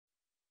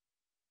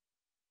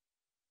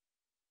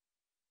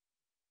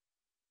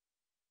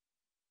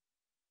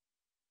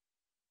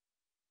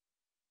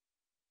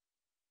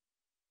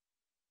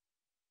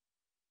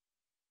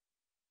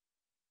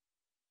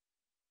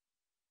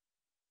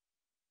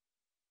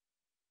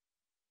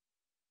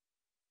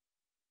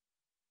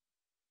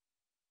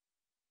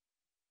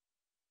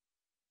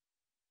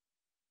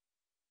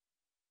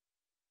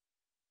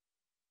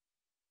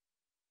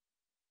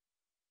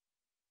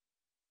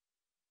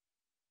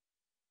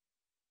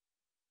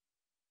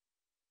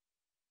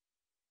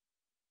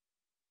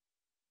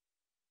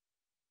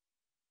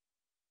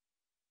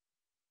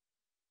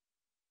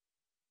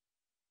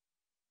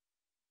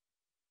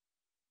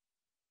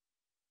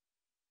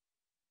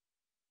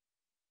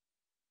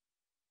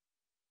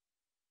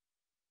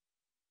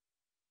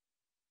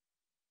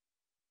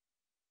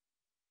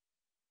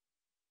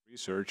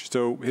Research.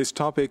 So his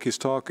talk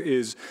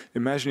is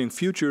imagining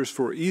futures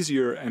for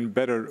easier and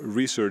better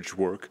research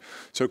work.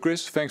 So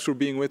Chris, thanks for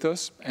being with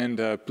us, and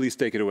please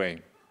take it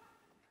away.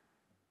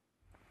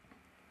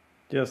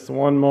 Just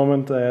one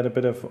moment, I had a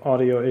bit of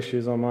audio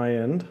issues on my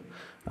end.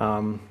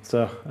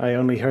 So I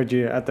only heard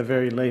you at the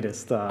very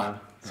latest,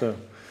 so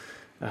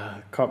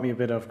caught me a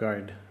bit off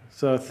guard.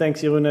 So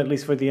thanks, Jeroen, at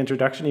least for the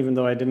introduction, even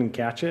though I didn't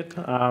catch it.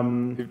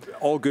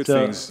 All good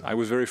things. I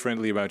was very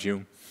friendly about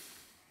you.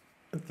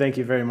 Thank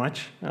you very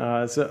much.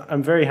 So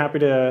I'm very happy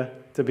to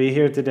be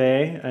here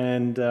today,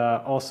 and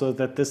also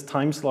that this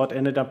time slot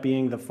ended up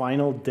being the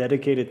final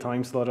dedicated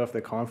time slot of the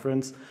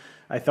conference.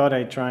 I thought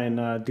I'd try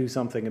and do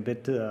something a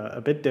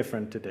bit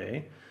different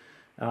today.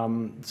 As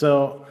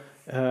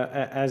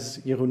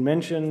Jeroen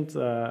mentioned,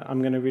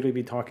 I'm going to really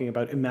be talking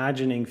about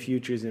imagining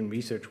futures in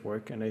research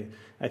work, and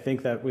I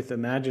think that with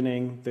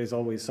imagining, there's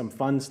always some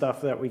fun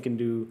stuff that we can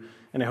do,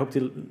 and I hope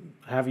to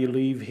have you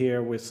leave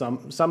here with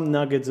some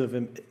nuggets of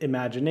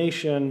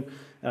imagination,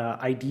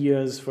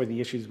 ideas for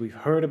the issues we've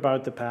heard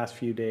about the past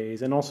few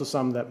days, and also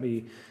some that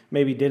we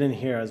maybe didn't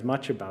hear as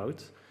much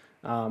about.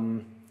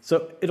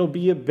 So it'll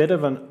be a bit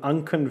of an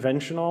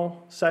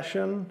unconventional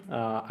session.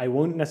 I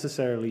won't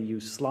necessarily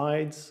use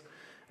slides.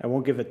 I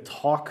won't give a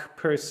talk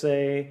per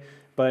se,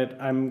 but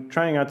I'm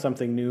trying out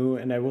something new,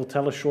 and I will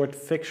tell a short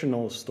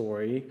fictional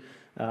story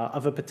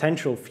of a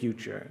potential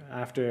future,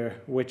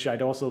 after which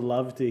I'd also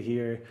love to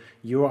hear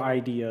your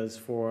ideas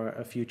for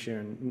a future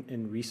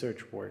in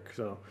research work.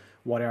 So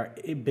what are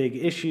big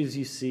issues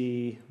you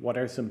see? What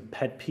are some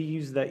pet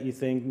peeves that you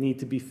think need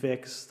to be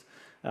fixed?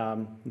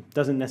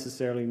 Doesn't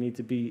necessarily need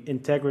to be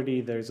integrity.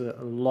 There's a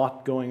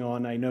lot going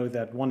on. I know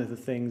that one of the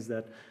things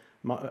that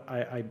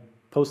I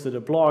posted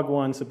a blog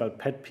once about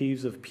pet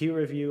peeves of peer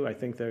review. I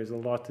think there's a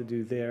lot to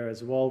do there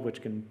as well,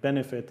 which can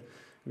benefit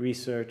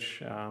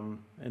research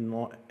in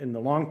the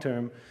long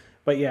term.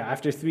 But yeah,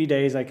 after 3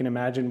 days, I can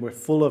imagine we're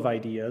full of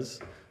ideas.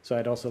 So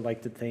I'd also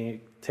like to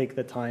take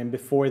the time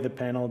before the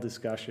panel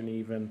discussion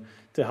even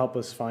to help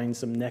us find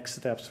some next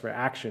steps for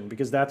action,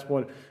 because that's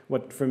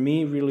what for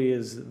me really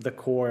is the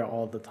core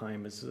all the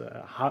time, is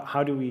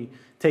how do we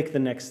take the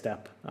next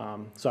step.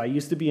 So I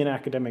used to be an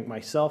academic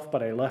myself,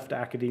 but I left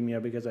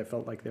academia because I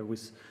felt like there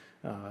was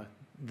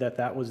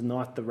that was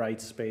not the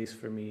right space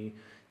for me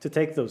to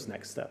take those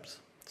next steps.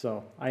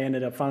 So I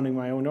ended up founding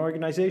my own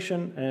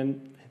organization,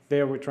 and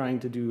there we're trying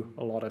to do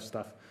a lot of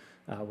stuff,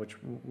 which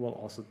we'll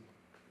also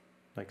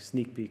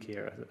sneak peek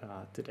here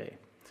today.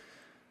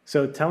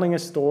 So telling a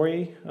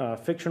story, a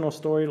fictional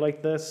story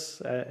like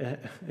this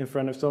in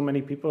front of so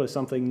many people is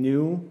something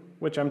new,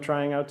 which I'm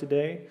trying out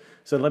today.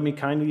 So let me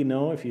kindly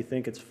know if you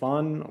think it's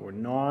fun or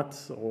not,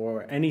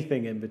 or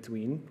anything in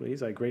between,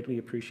 please. I greatly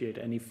appreciate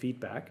any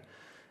feedback.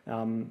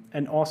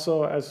 And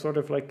also, as sort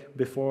of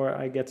before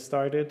I get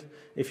started,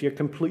 if you're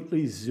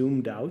completely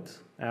zoomed out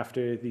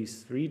after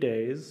these 3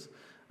 days,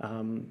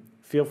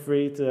 feel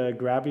free to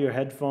grab your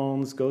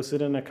headphones, go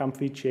sit in a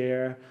comfy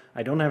chair.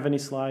 I don't have any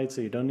slides,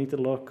 so you don't need to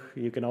look.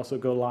 You can also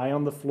go lie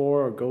on the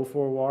floor or go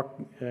for a walk,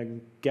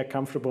 get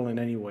comfortable in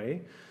any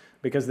way,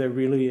 because there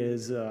really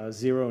is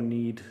zero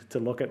need to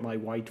look at my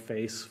white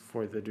face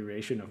for the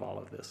duration of all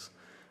of this.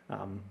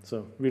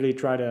 So really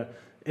try to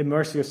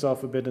immerse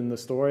yourself a bit in the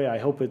story. I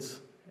hope it's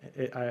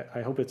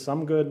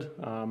some good,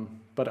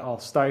 but I'll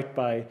start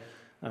by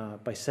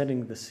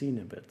setting the scene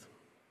a bit.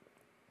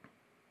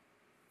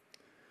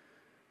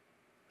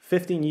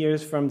 15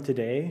 years from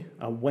today,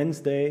 a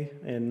Wednesday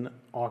in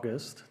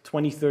August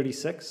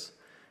 2036,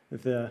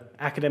 the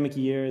academic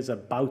year is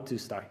about to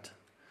start.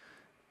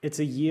 It's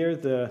a year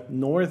the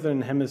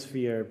northern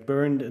hemisphere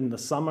burned in the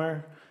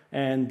summer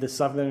and the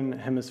southern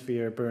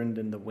hemisphere burned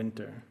in the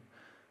winter.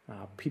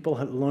 People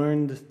had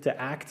learned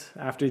to act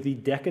after the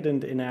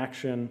decadent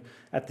inaction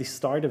at the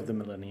start of the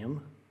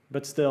millennium,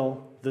 but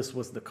still, this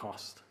was the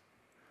cost.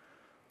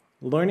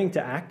 Learning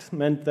to act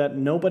meant that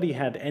nobody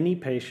had any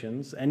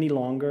patience any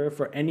longer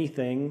for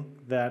anything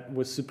that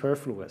was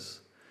superfluous.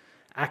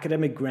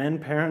 Academic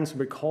grandparents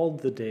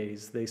recalled the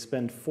days they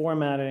spent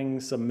formatting,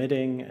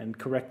 submitting, and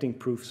correcting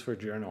proofs for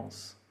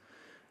journals.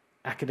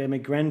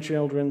 Academic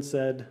grandchildren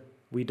said,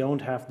 "We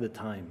don't have the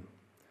time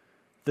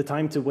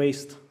to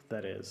waste,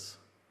 that is."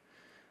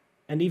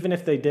 And even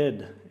if they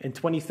did, in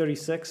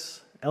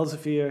 2036,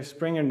 Elsevier,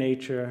 Springer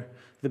Nature,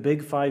 the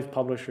big 5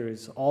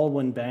 publishers all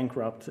went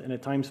bankrupt in a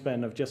time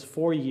span of just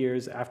 4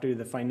 years after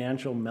the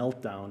financial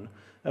meltdown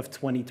of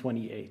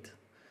 2028,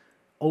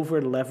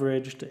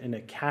 over-leveraged in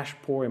a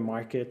cash-poor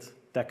market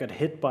that got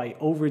hit by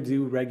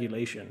overdue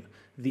regulation,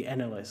 the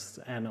analysts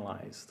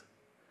analyzed.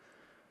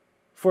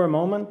 For a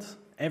moment,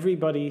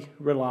 everybody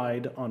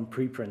relied on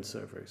preprint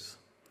servers.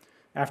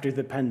 After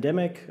the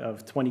pandemic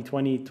of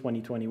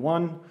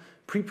 2020-2021,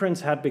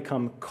 preprints had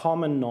become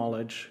common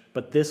knowledge,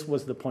 but this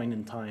was the point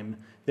in time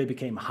they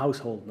became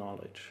household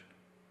knowledge.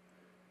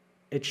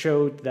 It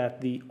showed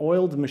that the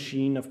oiled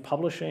machine of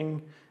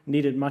publishing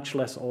needed much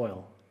less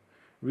oil.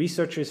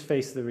 Researchers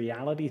faced the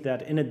reality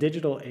that in a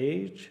digital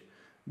age,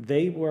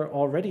 they were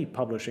already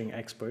publishing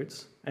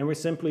experts and were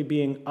simply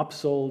being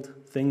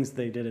upsold things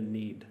they didn't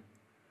need.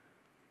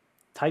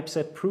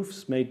 Typeset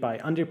proofs made by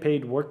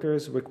underpaid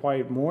workers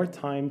required more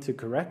time to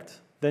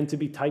correct than to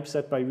be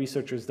typeset by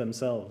researchers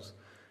themselves,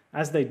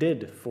 as they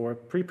did for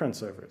preprint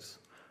servers,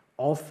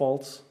 all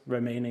faults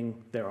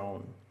remaining their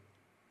own.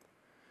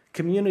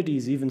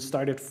 Communities even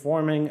started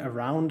forming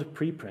around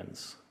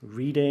preprints,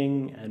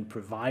 reading and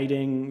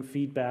providing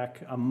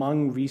feedback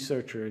among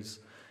researchers,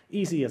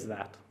 easy as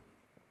that.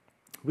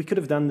 We could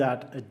have done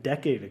that a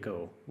decade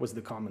ago, was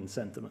the common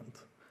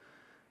sentiment.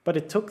 But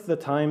it took the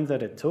time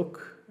that it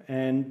took,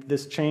 and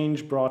this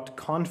change brought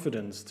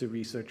confidence to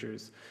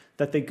researchers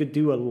that they could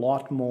do a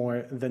lot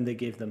more than they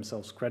gave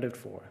themselves credit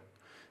for.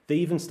 They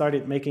even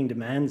started making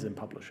demands in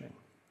publishing.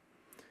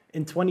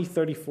 In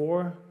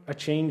 2034, a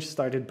change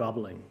started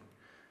bubbling.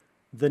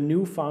 The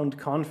newfound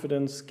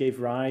confidence gave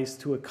rise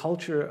to a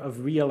culture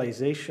of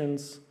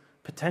realizations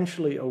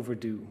potentially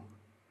overdue.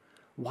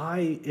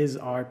 Why is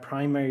our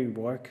primary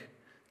work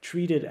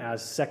treated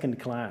as second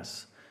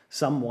class?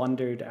 Some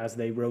wondered as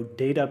they wrote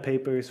data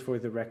papers for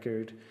the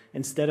record,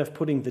 instead of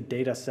putting the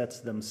data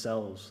sets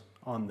themselves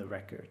on the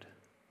record.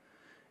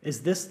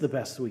 Is this the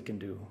best we can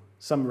do?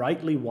 Some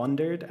rightly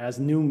wondered as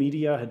new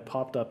media had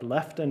popped up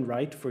left and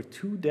right for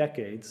 2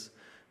 decades,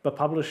 but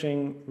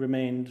publishing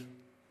remained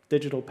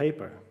digital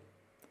paper.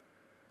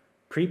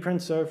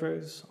 Preprint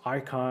servers,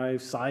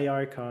 archive,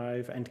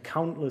 sci-archive, and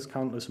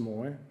countless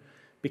more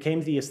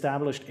became the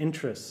established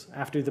interests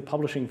after the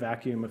publishing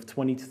vacuum of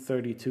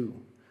 2032.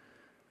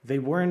 They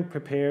weren't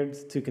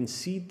prepared to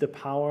concede the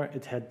power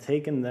it had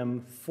taken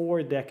them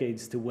 4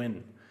 decades to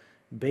win,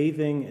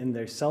 bathing in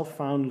their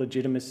self-found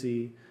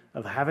legitimacy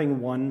of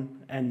having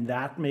won and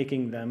that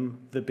making them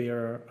the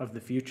bearer of the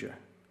future.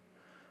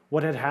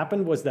 What had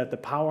happened was that the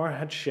power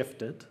had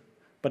shifted,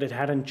 but it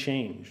hadn't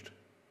changed.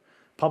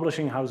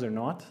 Publishing house or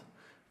not,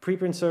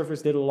 preprint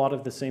servers did a lot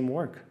of the same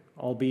work,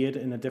 albeit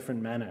in a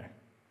different manner.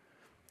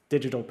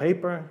 Digital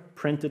paper,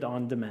 printed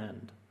on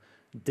demand.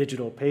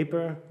 Digital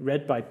paper,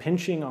 read by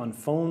pinching on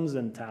phones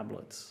and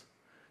tablets.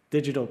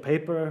 Digital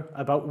paper,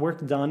 about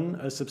work done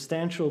a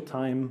substantial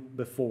time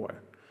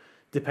before.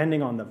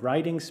 Depending on the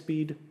writing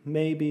speed,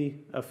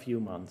 maybe a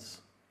few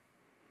months.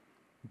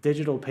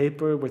 Digital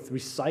paper with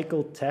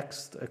recycled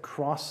text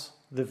across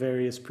the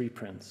various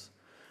preprints,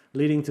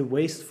 leading to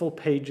wasteful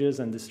pages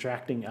and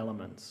distracting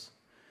elements.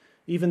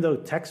 Even though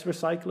text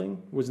recycling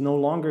was no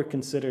longer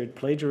considered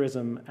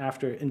plagiarism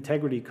after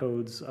integrity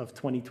codes of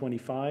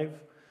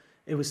 2025,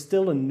 it was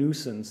still a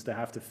nuisance to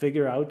have to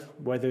figure out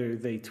whether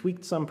they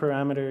tweaked some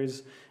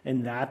parameters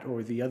in that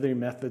or the other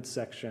method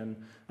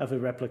section of a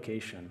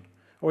replication,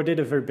 or did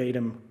a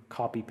verbatim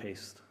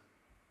copy-paste.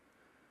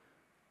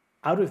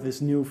 Out of this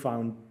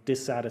newfound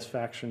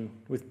dissatisfaction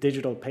with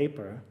digital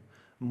paper,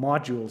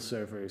 module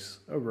servers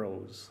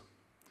arose.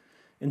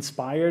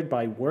 Inspired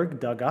by work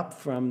dug up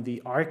from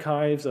the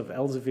archives of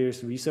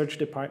Elsevier's research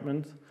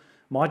department,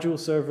 module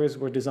servers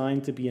were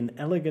designed to be an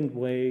elegant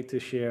way to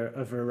share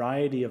a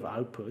variety of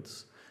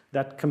outputs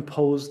that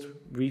composed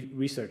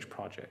research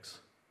projects.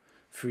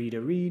 Free to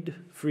read,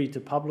 free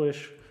to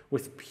publish,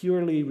 with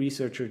purely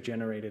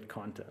researcher-generated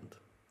content.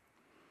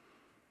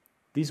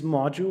 These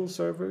module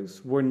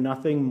servers were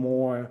nothing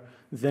more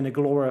than a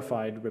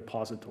glorified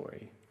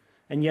repository,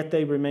 and yet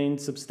they remained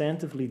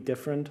substantively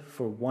different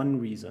for one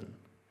reason.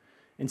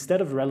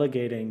 Instead of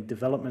relegating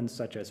developments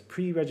such as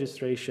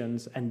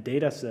pre-registrations and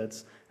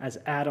datasets as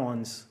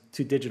add-ons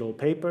to digital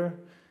paper,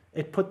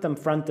 it put them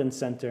front and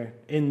center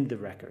in the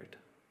record.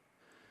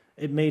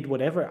 It made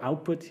whatever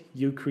output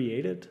you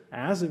created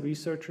as a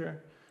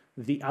researcher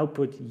the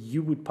output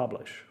you would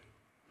publish.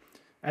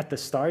 At the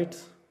start,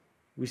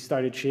 we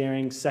started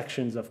sharing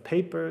sections of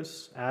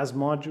papers as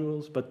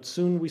modules, but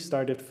soon we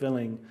started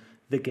filling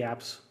the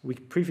gaps we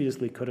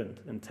previously couldn't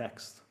in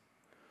text.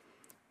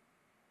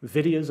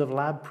 Videos of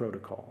lab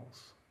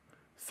protocols,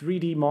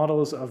 3D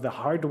models of the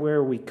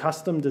hardware we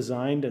custom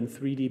designed and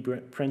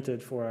 3D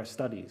printed for our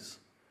studies,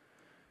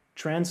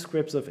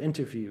 transcripts of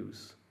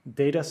interviews,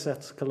 data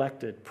sets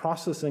collected,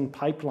 processing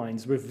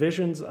pipelines,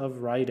 revisions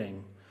of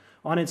writing.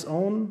 On its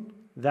own,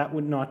 that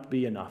would not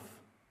be enough.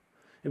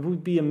 It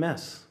would be a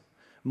mess.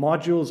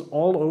 Modules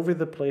all over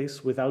the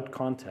place without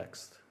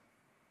context.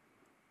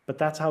 But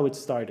that's how it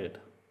started.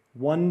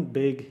 One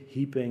big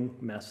heaping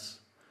mess.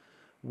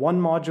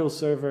 One module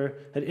server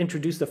had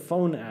introduced a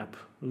phone app,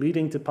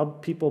 leading to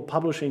people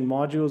publishing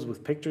modules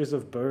with pictures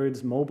of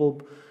birds,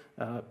 mobile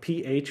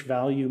pH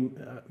value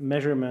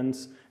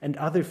measurements, and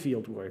other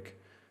field work,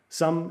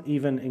 some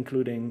even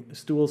including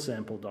stool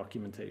sample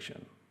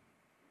documentation.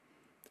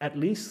 At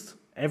least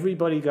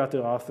everybody got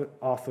to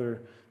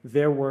author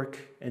their work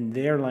in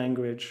their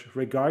language,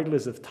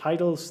 regardless of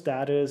title,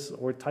 status,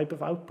 or type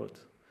of output,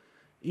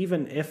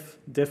 even if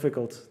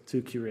difficult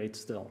to curate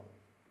still.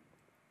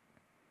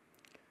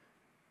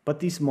 But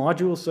these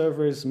module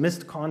servers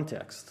missed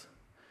context.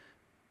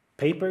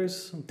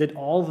 Papers did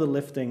all the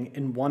lifting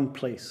in one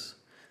place.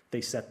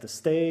 They set the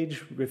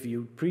stage,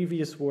 reviewed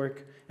previous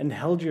work, and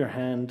held your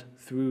hand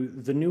through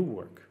the new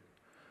work.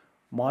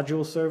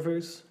 Module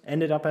servers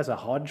ended up as a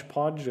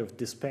hodgepodge of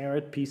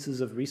disparate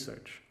pieces of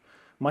research,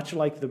 much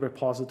like the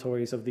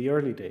repositories of the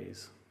early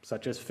days.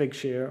 such as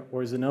Figshare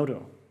or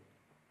Zenodo.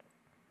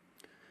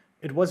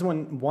 It was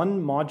when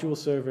one module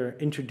server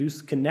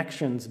introduced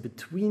connections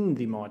between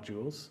the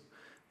modules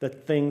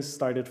that things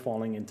started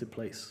falling into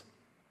place.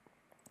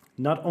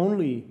 Not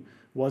only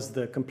was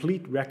the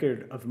complete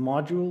record of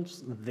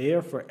modules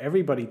there for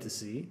everybody to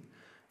see,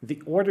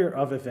 the order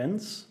of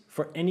events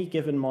for any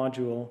given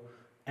module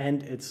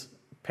and its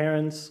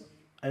parents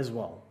as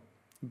well.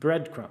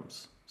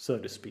 Breadcrumbs, so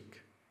to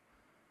speak.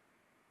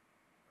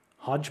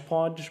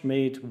 Hodgepodge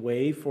made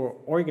way for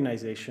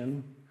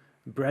organization.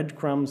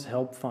 Breadcrumbs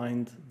help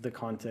find the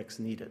context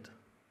needed.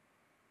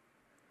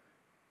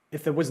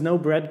 If there was no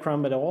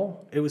breadcrumb at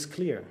all, it was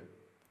clear.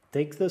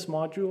 Take this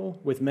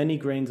module with many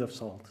grains of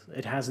salt.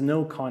 It has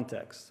no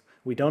context.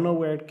 We don't know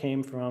where it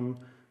came from.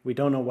 We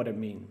don't know what it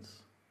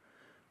means.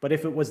 But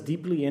if it was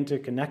deeply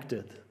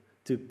interconnected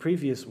to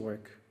previous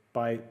work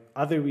by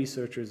other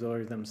researchers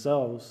or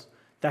themselves,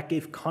 that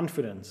gave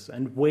confidence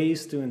and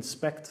ways to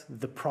inspect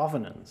the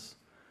provenance.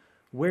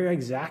 Where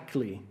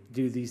exactly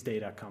do these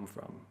data come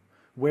from?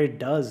 Where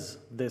does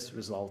this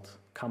result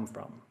come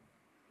from?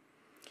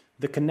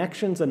 The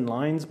connections and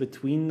lines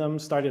between them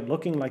started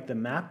looking like the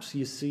maps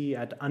you see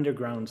at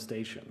underground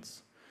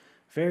stations.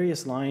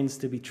 Various lines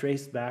to be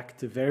traced back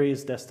to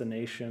various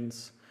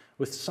destinations,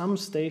 with some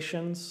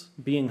stations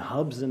being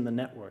hubs in the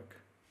network.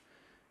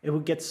 It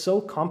would get so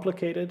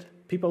complicated,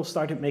 people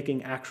started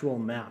making actual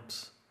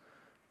maps.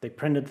 They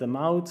printed them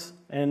out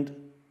and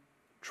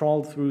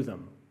trawled through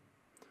them.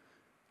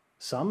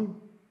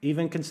 Some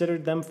even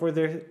considered them for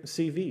their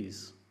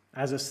CVs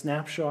as a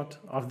snapshot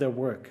of their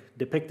work,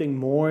 depicting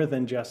more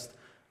than just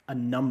a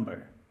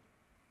number.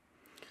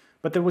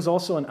 But there was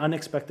also an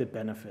unexpected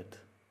benefit: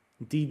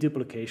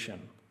 deduplication.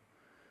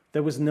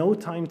 There was no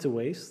time to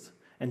waste,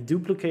 and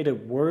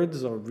duplicated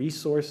words or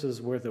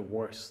resources were the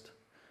worst.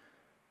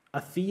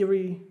 A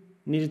theory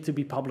needed to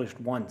be published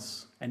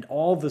once, and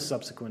all the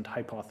subsequent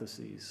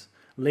hypotheses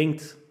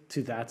linked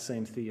to that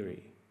same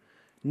theory.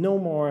 No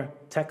more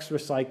text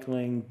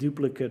recycling,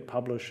 duplicate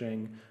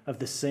publishing of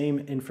the same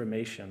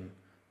information,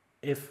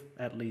 if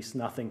at least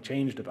nothing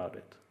changed about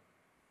it.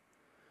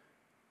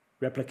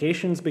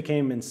 Replications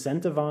became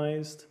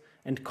incentivized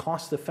and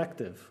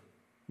cost-effective.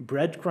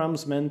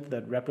 Breadcrumbs meant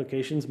that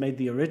replications made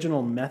the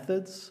original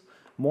methods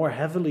more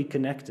heavily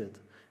connected,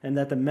 and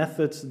that the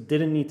methods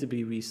didn't need to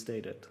be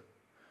restated,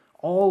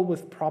 all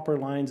with proper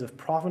lines of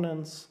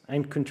provenance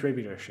and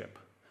contributorship,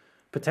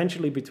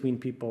 potentially between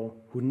people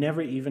who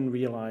never even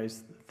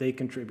realized they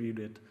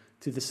contributed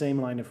to the same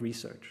line of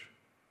research.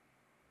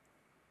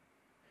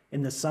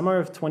 In the summer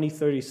of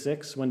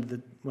 2036,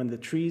 when the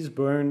trees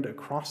burned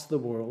across the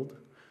world,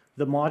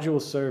 the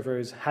module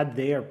servers had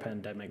their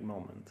pandemic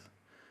moment.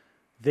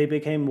 They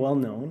became well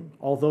known,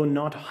 although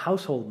not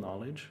household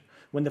knowledge,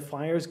 when the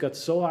fires got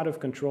so out of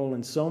control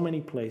in so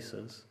many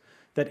places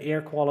that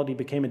air quality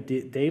became a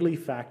daily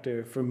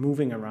factor for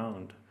moving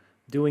around,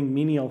 doing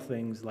menial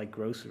things like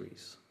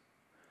groceries.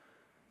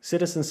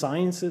 Citizen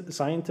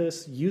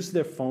scientists used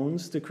their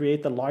phones to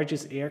create the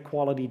largest air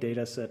quality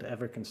data set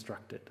ever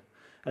constructed.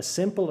 A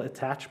simple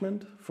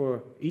attachment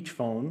for each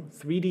phone,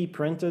 3D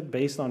printed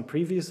based on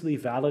previously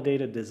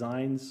validated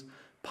designs,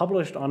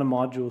 published on a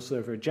module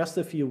server just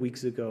a few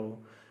weeks ago,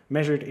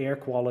 measured air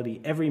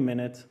quality every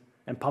minute,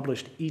 and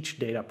published each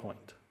data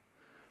point.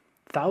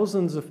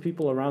 Thousands of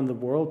people around the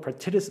world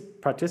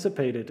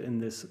participated in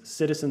this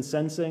citizen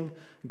sensing,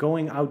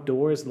 going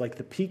outdoors like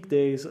the peak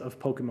days of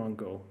Pokemon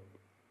Go.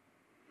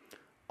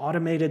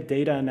 Automated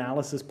data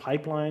analysis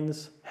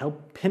pipelines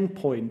help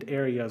pinpoint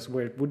areas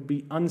where it would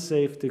be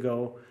unsafe to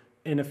go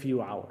in a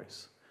few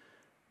hours.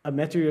 A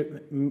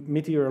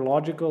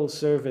meteorological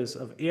service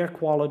of air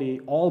quality,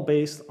 all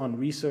based on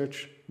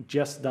research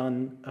just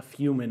done a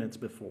few minutes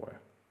before.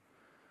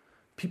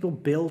 People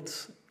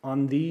built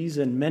on these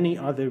and many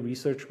other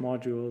research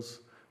modules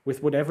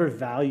with whatever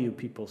value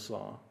people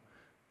saw,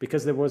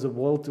 because there was a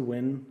world to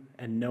win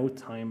and no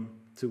time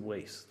to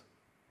waste.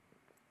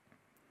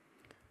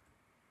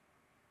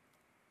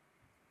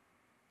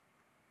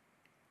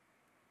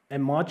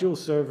 And module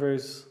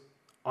servers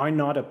are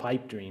not a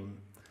pipe dream.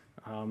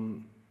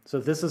 So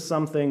this is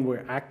something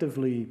we're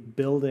actively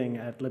building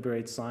at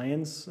Liberate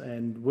Science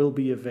and will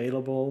be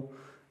available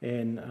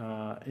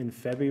in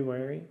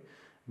February.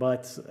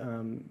 But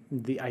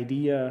the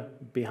idea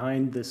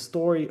behind this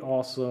story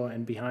also,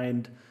 and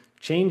behind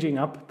changing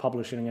up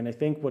publishing, and I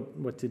think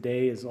what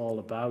today is all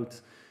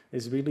about,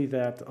 is really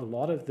that a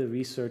lot of the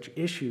research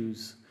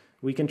issues,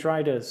 we can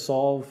try to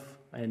solve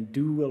and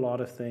do a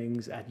lot of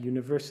things at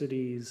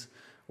universities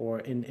or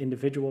in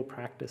individual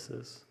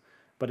practices.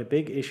 But a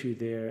big issue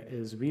there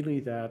is really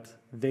that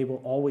they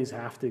will always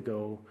have to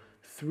go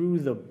through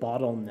the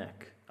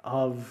bottleneck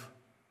of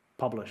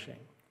publishing.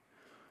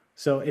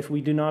 So if we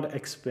do not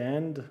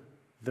expand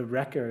the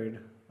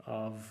record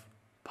of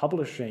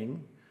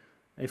publishing,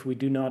 if we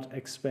do not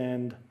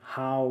expand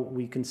how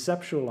we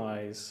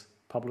conceptualize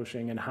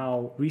publishing and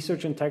how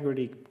research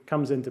integrity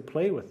comes into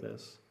play with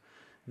this,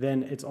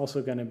 then it's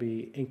also going to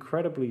be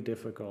incredibly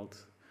difficult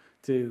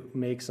to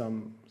make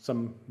some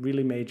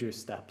really major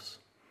steps.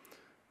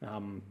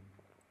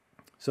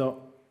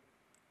 So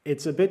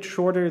it's a bit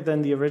shorter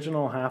than the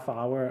original half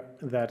hour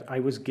that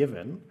I was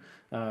given,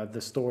 the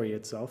story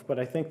itself, but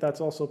I think that's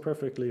also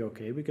perfectly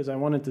okay, because I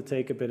wanted to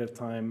take a bit of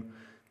time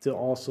to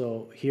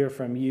also hear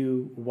from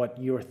you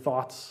what your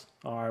thoughts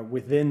are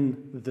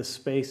within the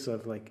space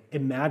of like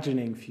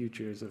imagining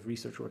futures of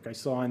research work. I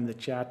saw in the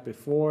chat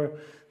before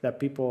that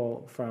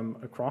people from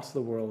across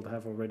the world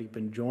have already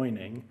been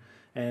joining,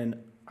 and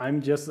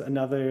I'm just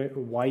another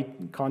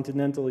white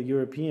continental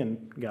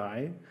European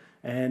guy,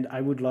 and I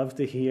would love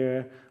to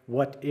hear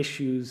what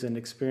issues and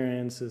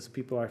experiences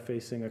people are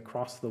facing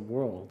across the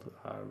world,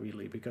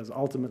 really, because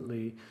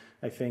ultimately,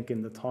 I think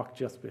in the talk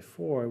just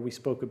before, we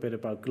spoke a bit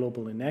about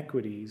global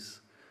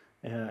inequities,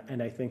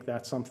 and I think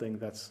that's something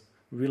that's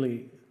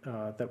really,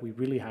 that we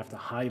really have to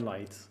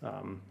highlight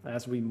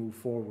as we move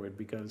forward,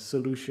 because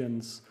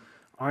solutions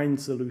aren't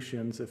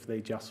solutions if they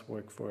just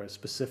work for a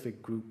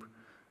specific group.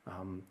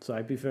 So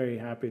I'd be very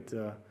happy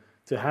to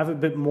have a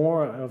bit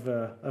more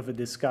of a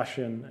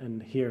discussion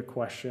and hear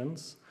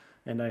questions.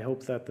 And I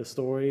hope that the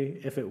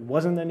story, if it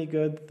wasn't any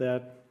good,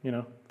 that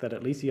that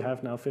at least you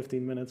have now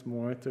 15 minutes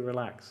more to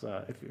relax,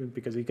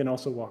 because you can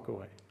also walk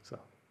away. So.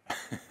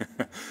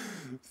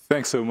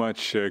 Thanks so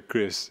much,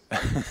 Chris.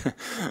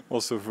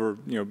 Also for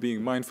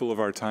being mindful of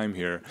our time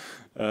here.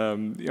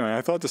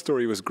 I thought the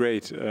story was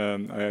great.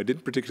 I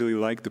didn't particularly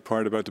like the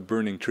part about the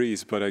burning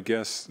trees, but I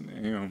guess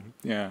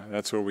yeah,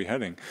 that's where we're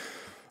heading.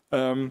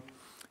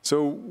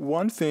 So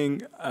one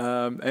thing,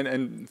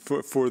 and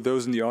for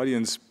those in the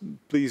audience,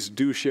 please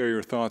do share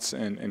your thoughts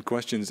and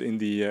questions in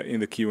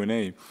the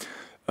Q&A.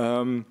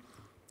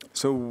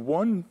 So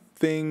one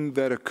thing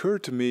that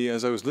occurred to me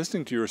as I was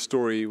listening to your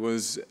story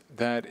was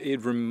that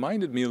it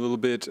reminded me a little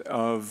bit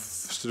of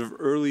sort of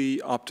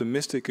early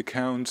optimistic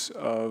accounts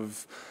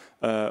of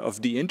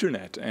the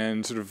internet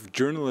and sort of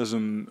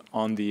journalism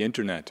on the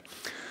internet.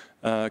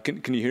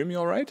 Can you hear me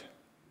all right?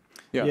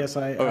 Yeah. Yes,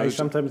 I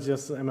sometimes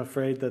just am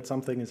afraid that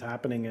something is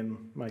happening in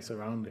my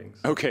surroundings.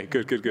 Okay,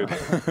 good.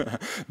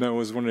 No, I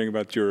was wondering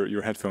about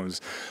your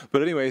headphones.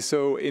 But anyway,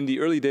 so in the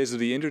early days of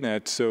the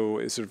internet, so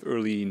it's sort of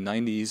early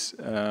 90s,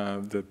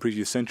 the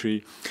previous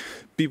century,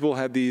 people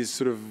had these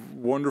sort of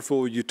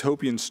wonderful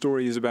utopian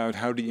stories about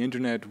how the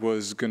internet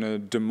was going to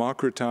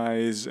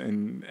democratize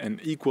and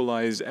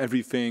equalize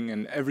everything,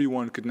 and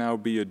everyone could now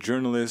be a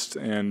journalist,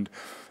 and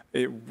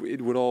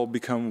it would all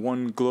become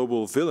one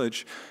global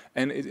village.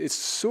 And it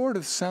sort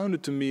of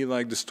sounded to me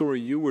like the story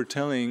you were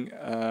telling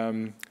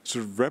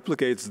sort of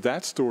replicates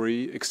that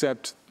story,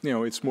 except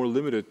it's more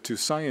limited to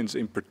science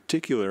in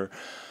particular.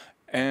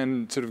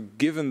 And sort of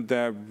given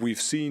that we've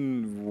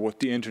seen what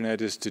the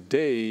internet is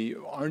today,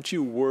 aren't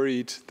you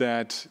worried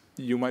that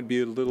you might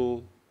be a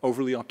little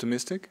overly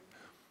optimistic?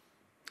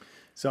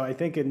 So I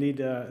think indeed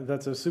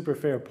that's a super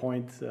fair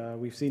point.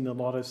 We've seen a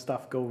lot of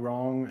stuff go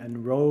wrong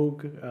and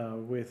rogue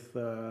with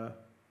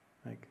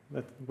like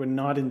that. We're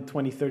not in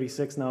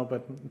 2036 now,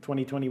 but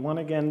 2021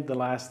 again, the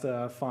last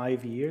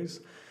 5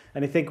 years.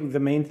 And I think the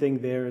main thing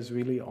there is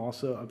really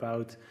also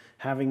about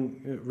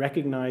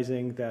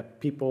recognizing that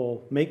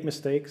people make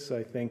mistakes.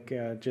 I think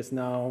just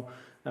now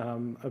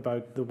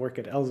about the work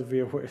at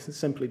Elsevier, where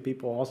simply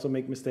people also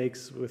make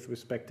mistakes with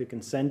respect to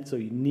consent. So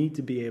you need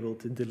to be able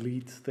to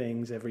delete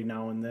things every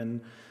now and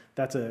then.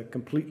 That's a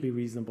completely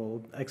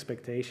reasonable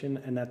expectation.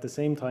 And at the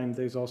same time,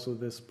 there's also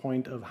this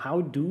point of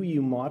how do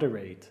you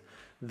moderate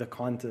the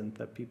content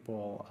that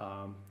people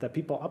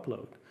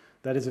upload?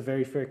 That is a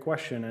very fair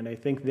question. And I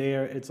think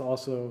there's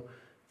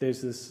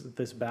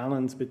this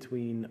balance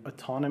between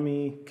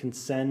autonomy,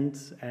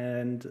 consent,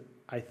 and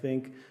I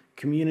think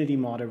community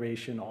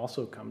moderation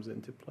also comes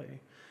into play.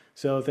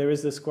 So there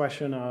is this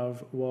question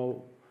of,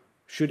 well,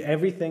 should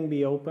everything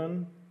be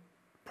open?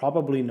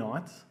 Probably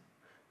not.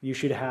 You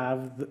should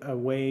have a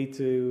way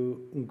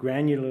to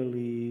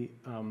granularly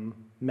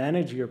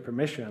manage your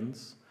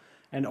permissions,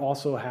 and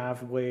also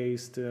have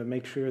ways to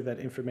make sure that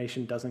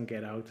information doesn't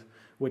get out,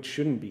 which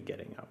shouldn't be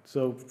getting out.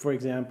 So, for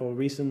example,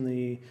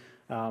 recently,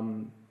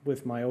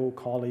 with my old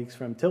colleagues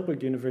from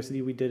Tilburg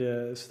University, we did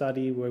a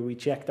study where we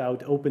checked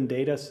out open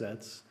data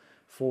sets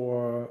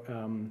for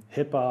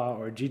HIPAA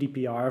or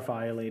GDPR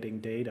violating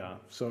data.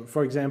 So,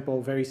 for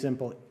example, very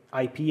simple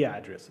IP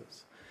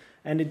addresses.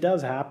 And it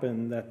does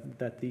happen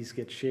that these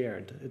get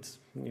shared. It's,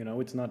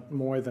 it's not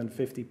more than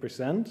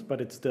 50%, but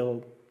it's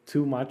still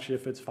too much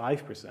if it's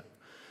 5%.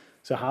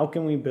 So how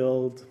can we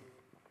build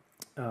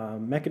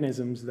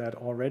mechanisms that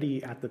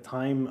already at the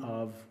time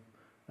of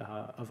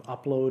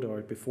upload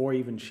or before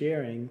even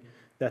sharing,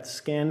 that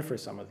scan for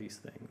some of these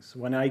things?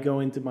 When I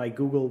go into my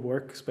Google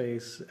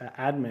Workspace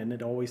admin,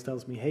 it always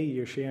tells me, hey,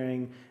 you're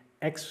sharing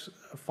X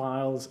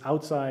files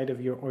outside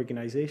of your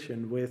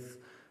organization with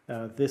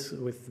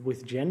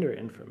with gender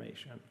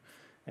information.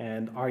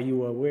 And are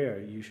you aware?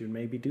 You should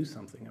maybe do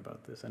something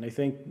about this. And I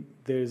think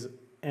there's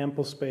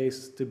ample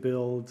space to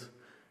build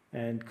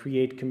and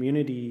create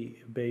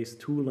community-based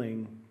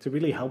tooling to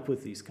really help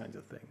with these kinds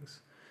of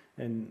things,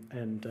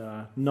 and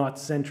not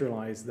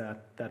centralize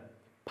that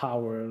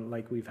power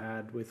like we've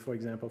had with, for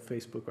example,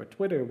 Facebook or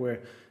Twitter,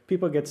 where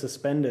people get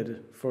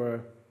suspended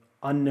for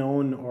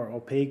unknown or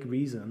opaque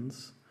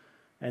reasons,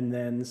 and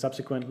then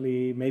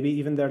subsequently maybe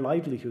even their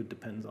livelihood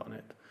depends on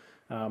it.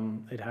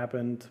 It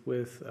happened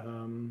with,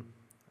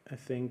 I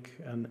think,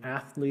 an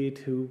athlete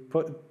who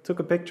took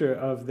a picture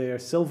of their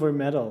silver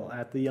medal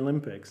at the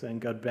Olympics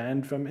and got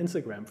banned from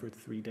Instagram for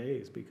 3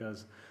 days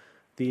because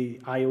the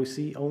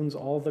IOC owns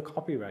all the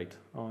copyright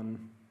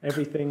on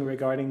everything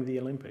regarding the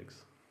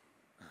Olympics.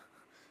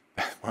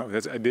 Wow,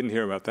 I didn't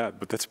hear about that,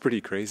 but that's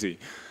pretty crazy.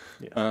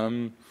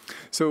 Yeah.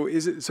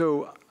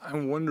 So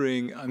I'm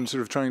wondering, I'm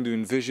sort of trying to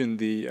envision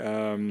the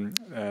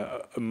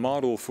a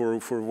model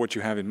for what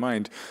you have in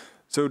mind.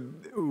 So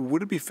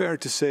would it be fair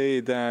to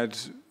say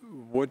that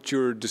what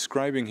you're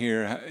describing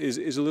here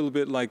is a little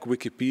bit like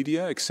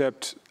Wikipedia,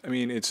 except, I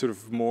mean, it's sort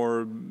of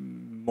more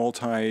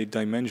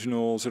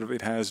multi-dimensional, sort of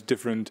it has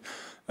different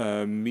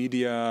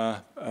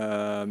media,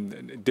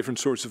 different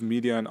sorts of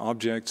media and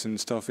objects and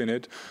stuff in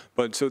it.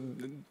 But so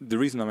the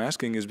reason I'm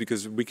asking is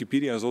because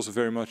Wikipedia is also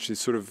very much this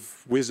sort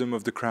of wisdom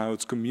of the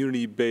crowds,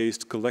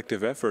 community-based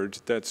collective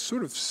effort that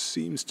sort of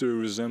seems to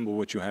resemble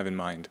what you have in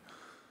mind.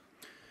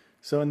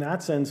 So in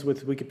that sense,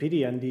 with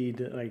Wikipedia, indeed,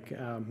 like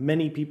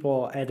many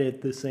people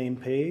edit the same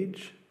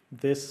page.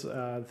 This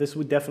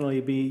would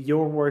definitely be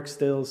your work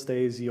still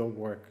stays your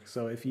work.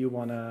 So if you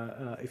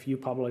wanna, if you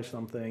publish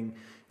something,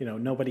 you know,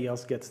 nobody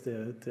else gets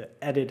to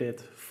edit it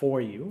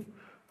for you.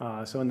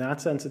 So in that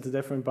sense, it's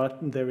different.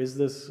 But there is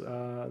this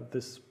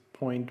this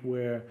point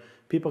where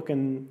people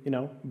can, you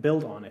know,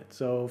 build on it.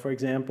 So for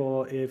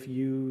example, if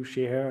you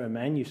share a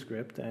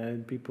manuscript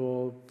and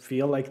people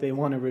feel like they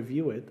want to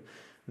review it,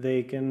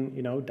 they can,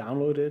 you know,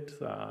 download it,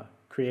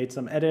 create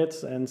some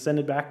edits, and send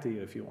it back to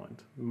you if you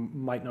want.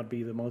 Might not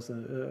be the most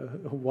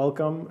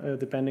welcome,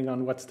 depending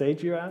on what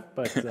stage you're at,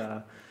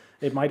 but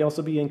it might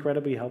also be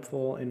incredibly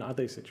helpful in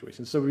other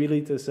situations. So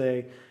really to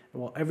say,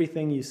 well,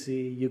 everything you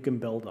see, you can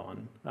build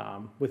on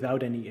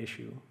without any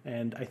issue.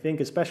 And I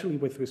think especially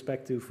with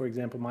respect to, for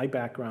example, my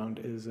background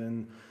is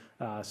in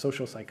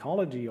social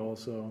psychology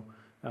also,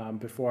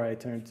 before I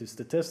turned to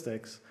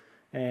statistics.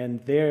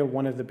 And there,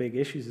 one of the big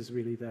issues is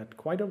really that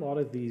quite a lot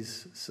of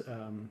these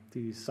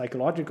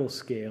psychological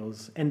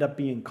scales end up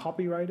being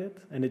copyrighted.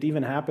 And it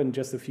even happened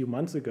just a few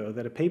months ago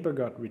that a paper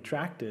got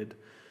retracted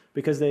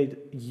because they'd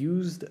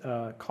used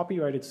a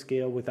copyrighted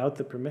scale without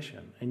the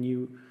permission. And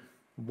you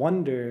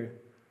wonder,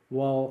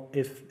 well,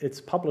 if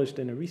it's published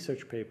in a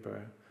research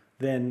paper,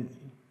 then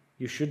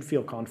you should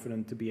feel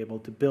confident to be able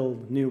to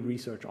build new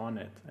research on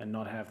it and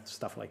not have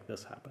stuff like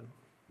this happen.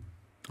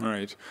 All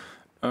right.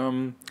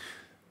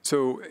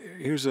 So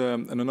here's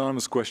an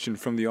anonymous question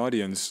from the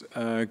audience.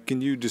 Can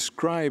you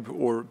describe,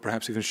 or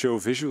perhaps even show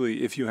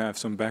visually, if you have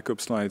some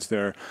backup slides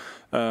there,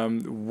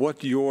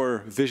 what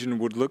your vision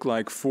would look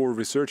like for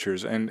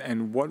researchers,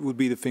 and what would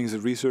be the things that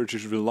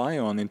researchers rely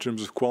on in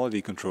terms of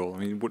quality control? I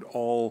mean, would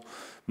all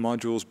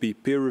modules be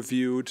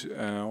peer-reviewed,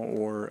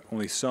 or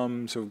only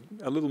some? So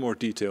a little more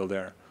detail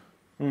there.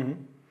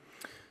 Mm-hmm.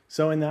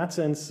 So in that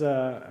sense,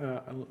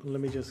 let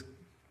me just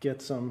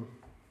get some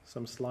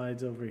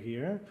slides over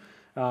here.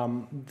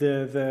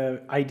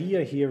 The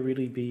idea here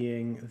really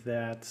being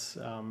that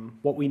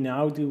what we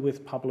now do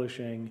with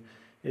publishing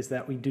is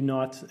that we do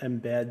not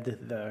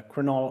embed the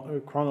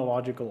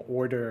chronological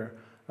order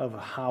of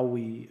how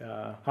we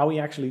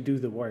actually do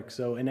the work.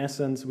 So in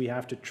essence, we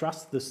have to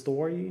trust the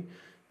story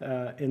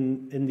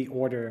in the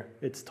order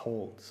it's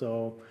told.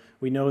 So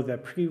we know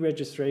that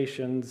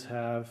pre-registrations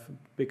have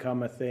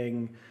become a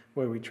thing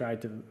where we try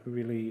to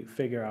really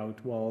figure out,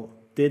 well,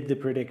 did the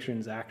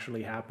predictions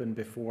actually happen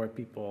before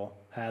people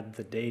had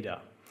the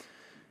data?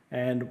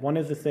 And one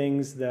of the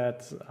things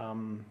that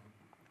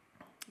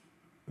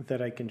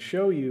that I can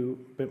show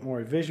you a bit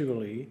more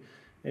visually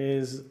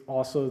is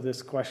also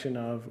this question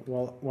of,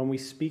 well, when we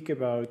speak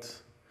about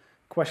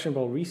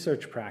questionable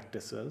research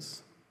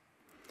practices,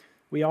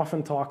 we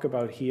often talk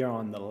about here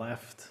on the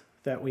left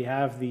that we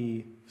have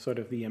the sort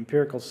of the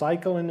empirical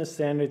cycle in a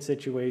standard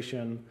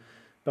situation,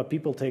 but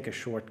people take a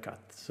shortcut.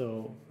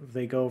 So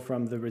they go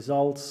from the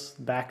results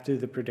back to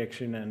the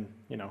prediction and,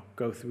 you know,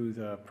 go through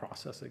the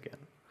process again.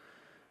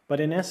 But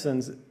in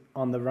essence,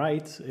 on the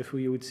right, if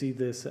we would see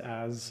this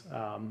as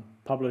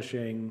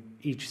publishing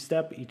each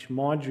step, each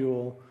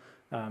module,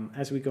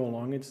 as we go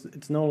along,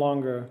 it's no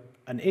longer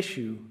an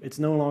issue, it's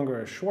no longer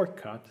a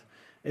shortcut,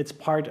 it's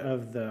part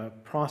of the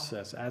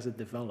process as it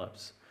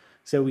develops.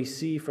 So we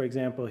see, for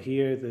example,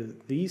 here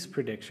these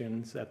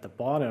predictions at the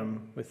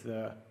bottom with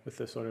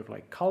the sort of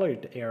like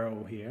colored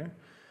arrow here,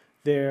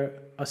 they're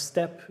a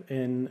step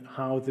in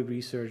how the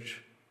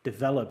research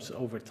develops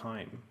over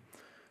time.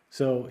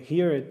 So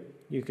here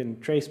you can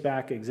trace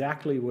back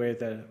exactly where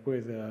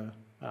the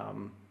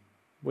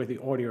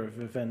order of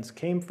events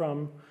came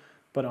from,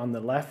 but on the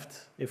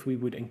left, if we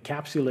would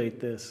encapsulate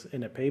this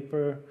in a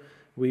paper,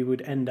 we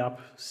would end up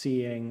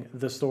seeing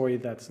the story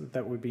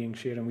that we're being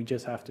shared, and we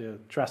just have to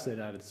trust it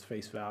at its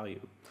face value.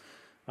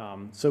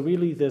 So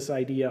really this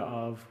idea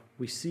of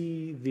we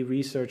see the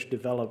research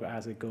develop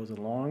as it goes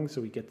along,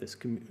 so we get this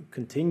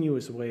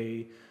continuous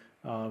way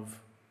of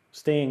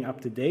staying up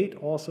to date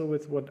also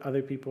with what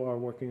other people are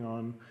working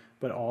on,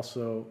 but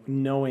also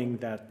knowing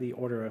that the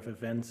order of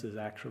events is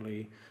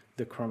actually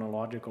the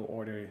chronological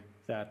order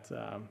that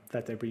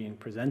they're being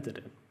presented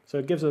in. So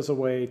it gives us a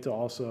way to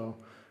also,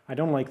 I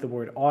don't like the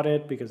word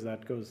audit because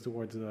that goes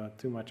towards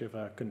too much of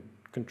a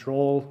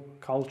control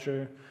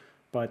culture,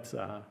 but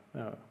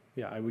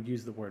yeah, I would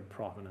use the word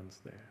provenance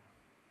there.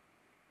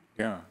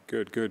 Yeah,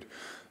 good.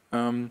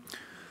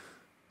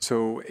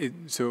 So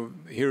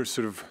here's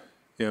sort of,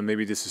 yeah,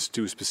 maybe this is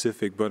too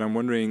specific, but I'm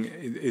wondering,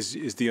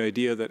 is the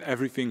idea that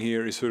everything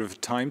here is sort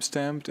of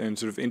time-stamped and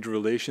sort of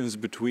interrelations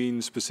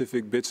between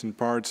specific bits and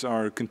parts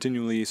are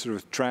continually sort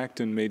of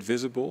tracked and made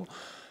visible?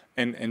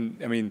 And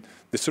I mean,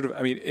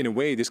 in a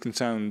way, this can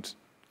sound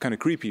kind of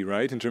creepy,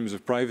 right, in terms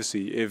of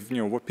privacy. If,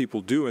 what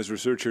people do as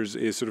researchers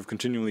is sort of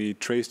continually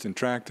traced and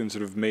tracked and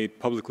sort of made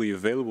publicly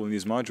available in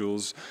these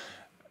modules,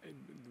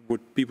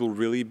 would people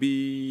really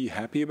be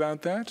happy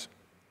about that?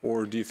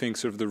 Or do you think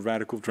sort of the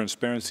radical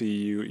transparency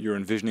you're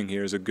envisioning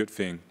here is a good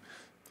thing?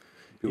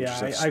 People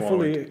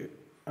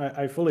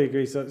I fully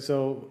agree.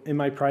 So in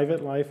my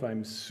private life,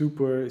 I'm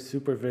super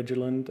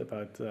vigilant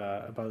about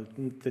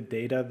the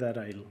data that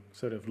I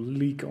sort of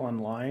leak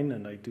online,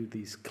 and I do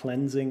these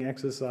cleansing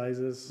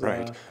exercises.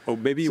 Right.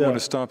 Maybe you want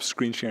to stop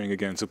screen sharing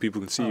again so people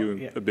can see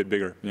you a bit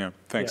bigger. Yeah.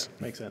 Thanks.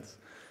 Yeah, makes sense.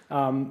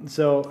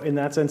 So in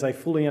that sense, I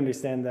fully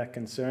understand that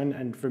concern,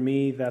 and for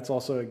me, that's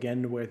also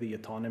again where the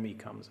autonomy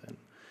comes in.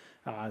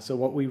 So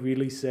what we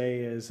really say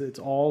is it's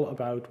all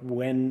about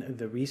when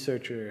the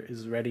researcher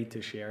is ready to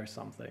share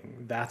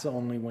something. That's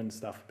only when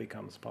stuff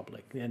becomes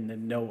public, and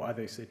in no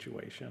other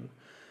situation.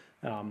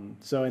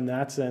 So in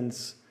that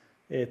sense,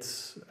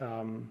 it's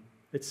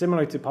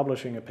similar to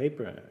publishing a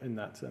paper in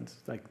that sense.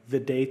 Like the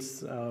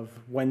dates of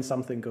when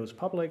something goes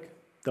public,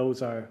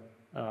 those are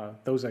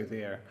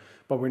there,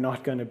 but we're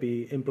not going to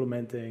be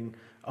implementing,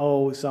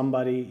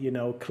 somebody,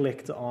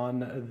 clicked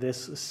on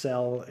this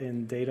cell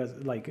in data,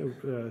 like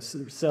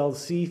cell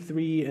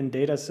C3 in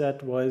data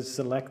set was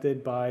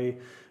selected by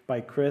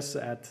Chris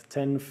at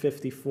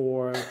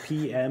 10:54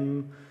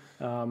 p.m.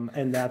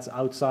 And that's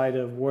outside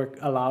of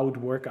allowed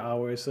work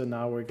hours, so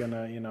now we're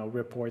gonna,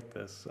 report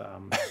this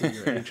to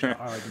your HR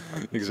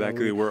department.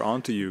 Exactly, so we're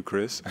on to you,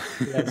 Chris.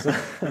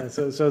 Yeah,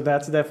 so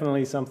that's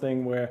definitely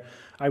something where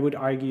I would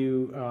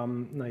argue,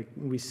 like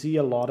we see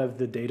a lot of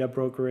the data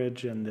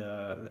brokerage and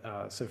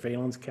the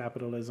surveillance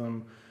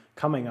capitalism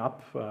coming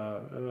up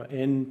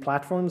in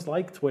platforms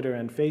like Twitter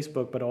and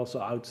Facebook, but also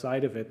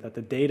outside of it, that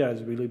the data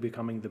is really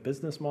becoming the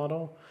business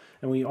model.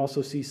 And we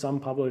also see some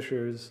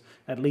publishers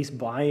at least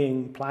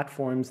buying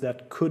platforms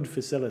that could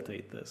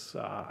facilitate this.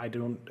 I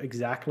don't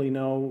exactly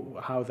know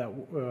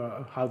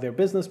how their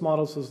business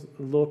models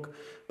look,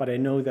 but I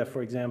know that,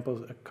 for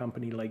example, a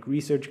company like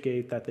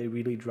ResearchGate, that they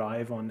really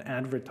drive on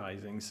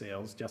advertising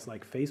sales, just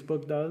like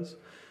Facebook does.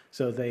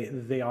 So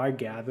they are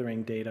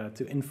gathering data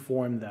to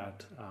inform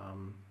that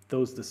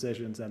those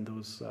decisions and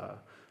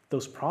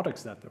those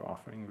products that they're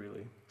offering,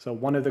 really. So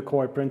one of the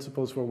core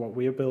principles for what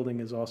we're building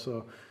is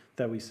also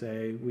that we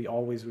say we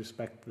always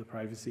respect the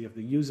privacy of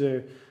the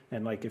user,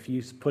 and like if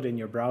you put in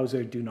your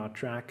browser do not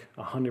track,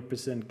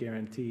 100%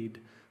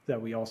 guaranteed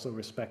that we also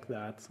respect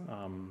that.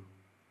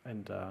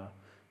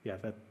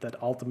 That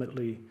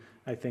ultimately,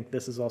 I think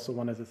this is also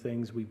one of the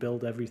things, we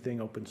build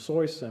everything open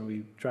source and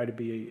we try to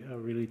be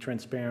really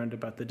transparent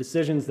about the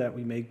decisions that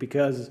we make,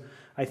 because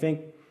I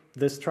think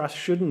this trust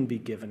shouldn't be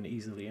given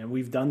easily, and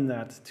we've done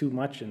that too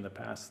much in the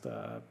past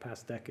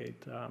decade.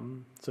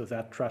 So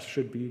that trust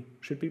should be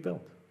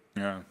built.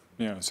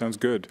 Yeah, sounds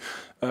good.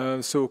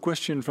 So a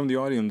question from the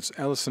audience,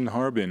 Alison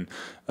Harbin.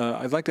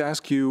 I'd like to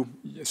ask you,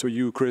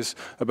 Chris,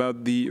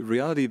 about the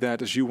reality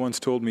that, as you once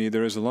told me,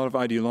 there is a lot of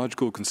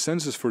ideological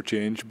consensus for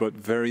change, but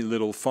very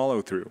little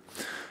follow-through.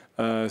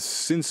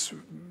 Since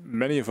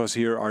many of us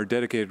here are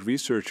dedicated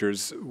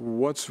researchers,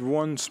 what's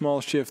one small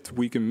shift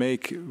we can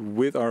make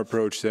with our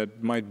approach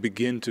that might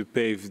begin to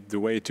pave the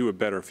way to a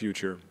better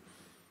future?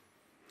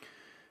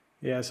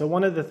 Yeah, so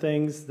one of the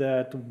things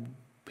that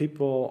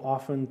people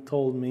often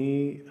told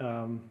me,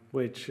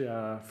 which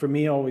for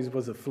me always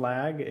was a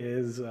flag,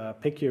 is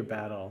pick your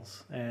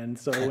battles. And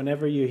so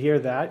whenever you hear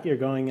that, you're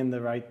going in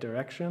the right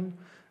direction,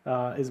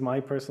 is my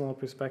personal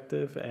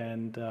perspective.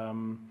 And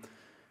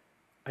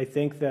I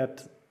think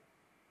that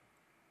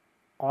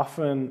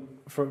often,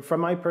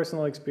 from my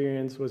personal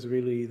experience, was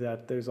really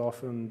that there's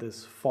often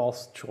this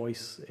false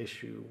choice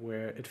issue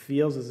where it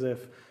feels as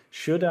if,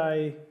 should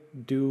I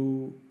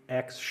do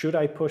X, should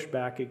I push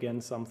back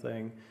against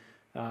something?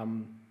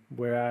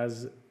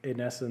 Whereas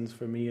in essence,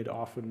 for me, it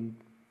often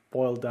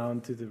boiled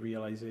down to the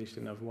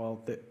realization of,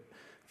 well,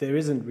 there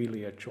isn't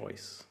really a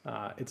choice.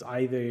 It's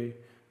either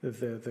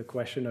the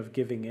question of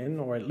giving in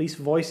or at least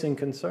voicing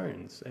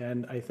concerns.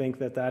 And I think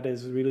that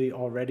is really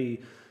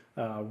already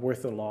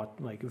worth a lot,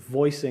 like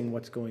voicing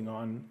what's going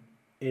on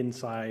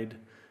inside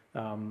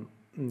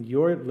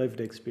your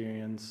lived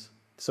experience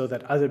so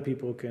that other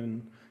people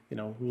can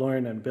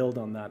learn and build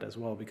on that as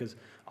well. Because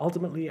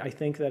ultimately, I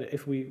think that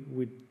if we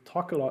would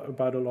talk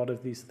about a lot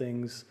of these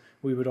things,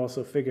 we would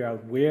also figure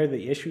out where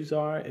the issues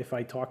are. If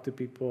I talk to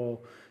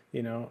people,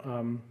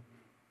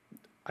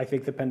 I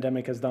think the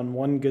pandemic has done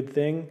one good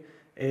thing.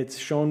 It's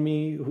shown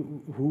me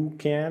who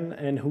can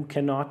and who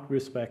cannot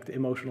respect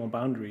emotional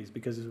boundaries,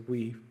 because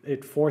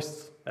it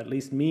forced at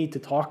least me to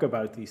talk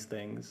about these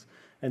things,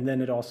 and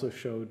then it also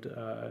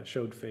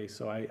showed face.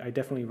 So I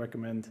definitely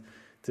recommend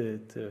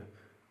to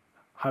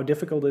how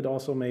difficult it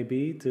also may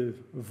be to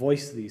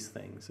voice these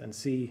things and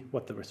see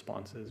what the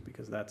response is,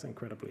 because that's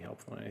incredibly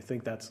helpful. And I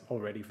think that's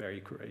already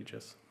very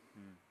courageous.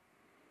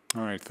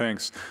 All right,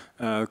 thanks.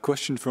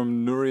 Question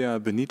from Nuria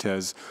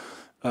Benitez.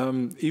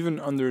 Even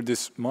under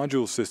this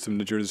module system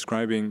that you're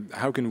describing,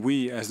 how can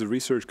we as the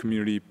research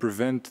community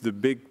prevent the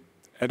big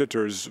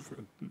editors,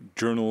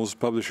 journals,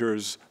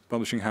 publishers,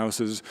 publishing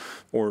houses,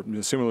 or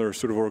similar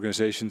sort of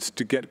organizations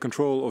to get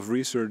control of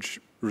research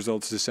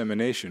results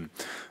dissemination?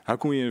 How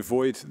can we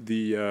avoid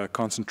the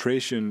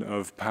concentration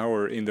of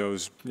power in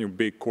those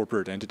big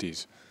corporate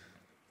entities?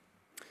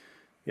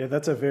 Yeah,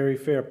 that's a very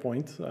fair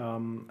point.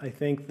 I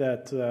think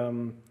that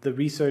the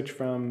research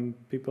from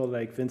people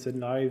like Vincent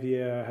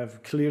Lariviere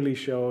have clearly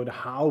showed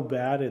how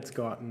bad it's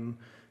gotten,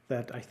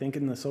 that I think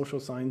in the social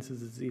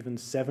sciences it's even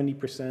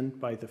 70%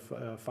 by the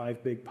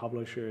 5 big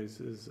publishers,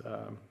 is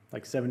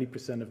like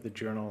 70% of the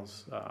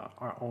journals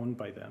are owned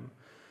by them.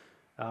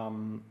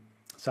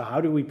 So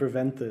how do we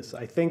prevent this?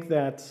 I think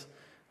that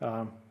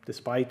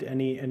despite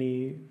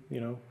any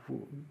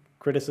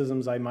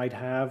criticisms I might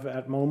have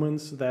at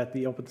moments, that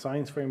the Open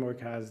Science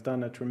Framework has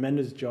done a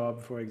tremendous job,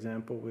 for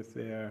example, with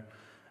their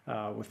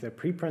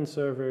preprint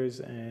servers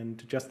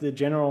and just the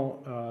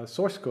general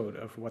source code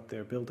of what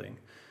they're building,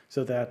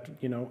 so that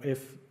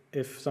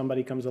if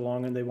somebody comes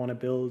along and they want to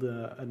build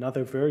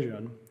another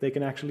version, they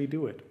can actually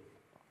do it.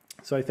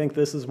 So I think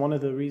this is one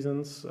of the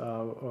reasons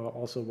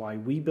also why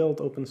we build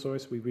open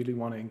source. We really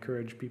want to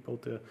encourage people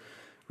to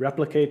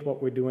replicate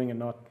what we're doing and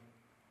not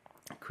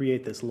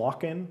create this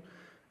lock-in.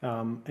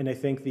 And I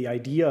think the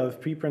idea of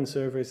preprint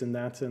servers in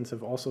that sense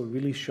have also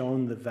really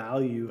shown the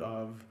value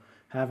of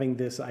having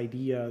this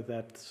idea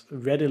that's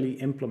readily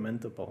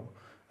implementable,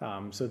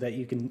 so that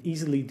you can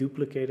easily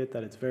duplicate it,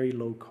 that it's very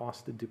low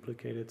cost to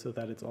duplicate it, so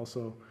that it's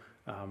also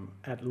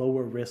at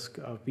lower risk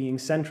of being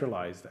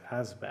centralized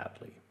as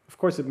badly. Of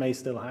course, it may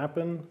still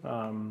happen,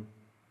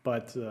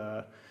 but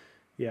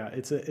yeah,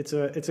 it's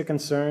a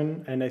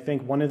concern. And I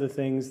think one of the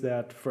things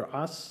that for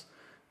us,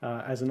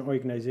 as an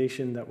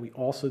organization that we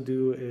also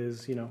do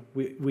is,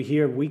 we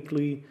hear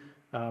weekly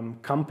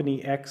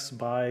company X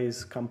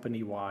buys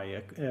company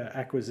Y,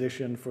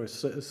 acquisition for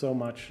so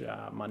much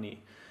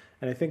money.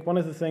 And I think one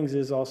of the things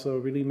is also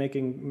really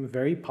making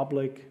very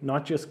public,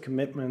 not just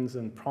commitments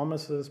and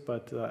promises,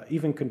 but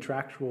even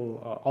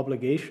contractual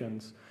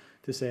obligations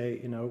to say,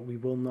 we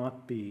will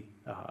not be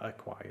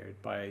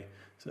acquired by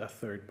a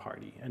third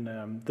party.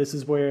 And this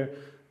is where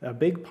a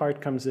big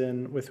part comes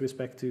in with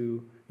respect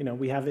to,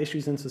 we have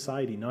issues in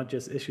society, not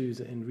just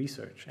issues in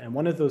research. And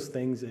one of those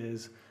things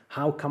is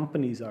how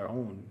companies are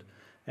owned.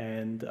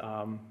 And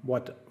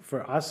what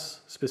for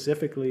us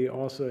specifically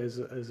also is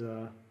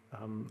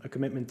a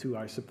commitment to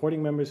our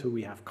supporting members who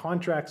we have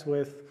contracts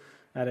with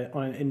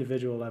on an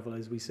individual level,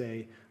 is we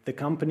say the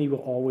company will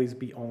always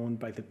be owned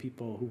by the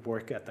people who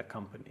work at the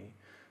company.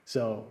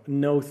 So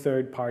no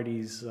third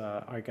parties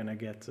are going to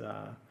get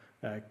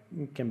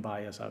can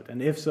buy us out,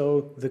 and if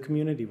so, the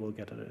community will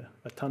get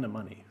a ton of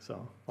money.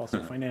 So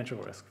also financial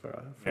risk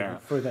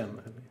for them.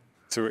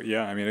 So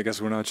yeah, I mean, I guess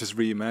we're not just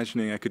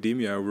reimagining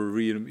academia; we're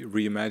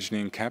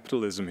reimagining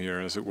capitalism here,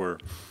 as it were.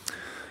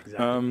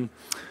 Exactly.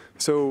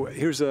 So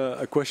here's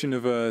a question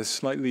of a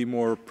slightly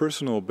more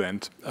personal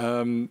bent.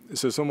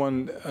 So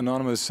someone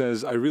anonymous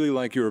says, I really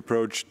like your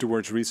approach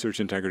towards research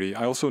integrity.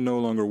 I also no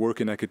longer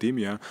work in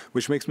academia,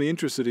 which makes me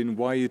interested in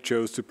why you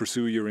chose to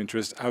pursue your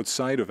interest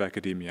outside of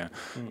academia.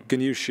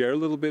 Can you share a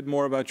little bit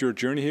more about your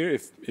journey here,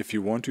 if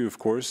you want to, of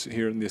course,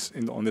 here on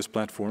this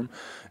platform?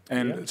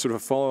 And sort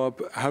of follow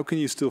up, how can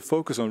you still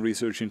focus on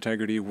research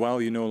integrity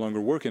while you no longer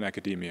work in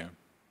academia?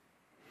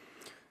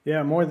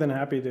 Yeah, more than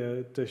happy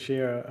to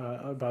share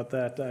about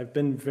that. I've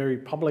been very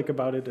public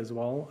about it as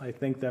well. I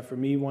think that for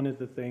me, one of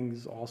the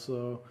things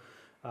also,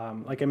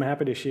 like I'm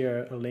happy to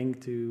share a link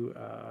to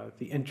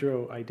the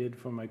intro I did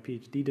for my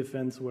PhD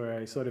defense, where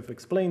I sort of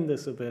explained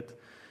this a bit.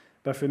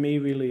 But for me,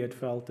 really, it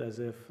felt as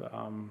if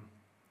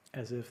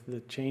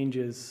the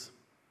changes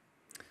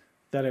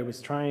that I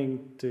was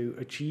trying to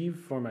achieve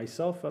for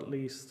myself, at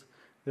least,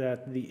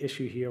 that the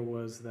issue here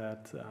was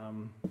that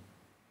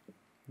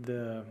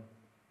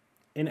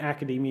in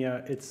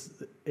academia,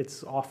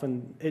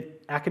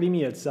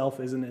 academia itself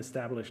is an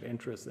established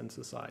interest in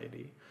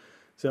society.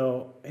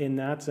 So in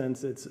that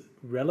sense, it's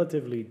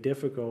relatively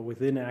difficult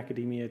within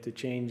academia to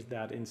change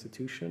that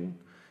institution.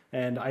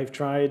 And I've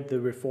tried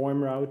the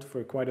reform route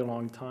for quite a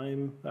long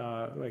time.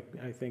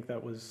 I think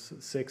that was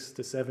 6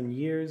 to 7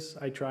 years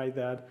I tried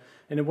that.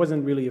 And it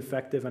wasn't really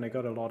effective, and I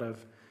got a lot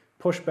of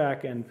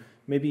pushback. And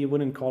maybe you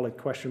wouldn't call it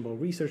questionable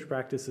research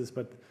practices,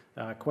 but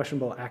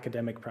questionable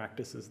academic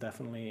practices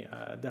definitely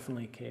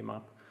came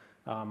up.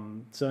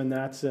 So in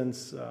that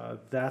sense,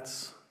 that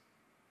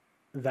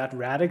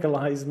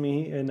radicalized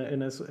me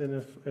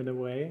in a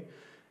way.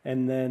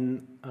 And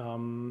then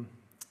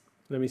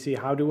let me see,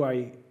 how do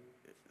I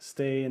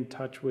stay in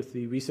touch with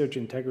the research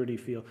integrity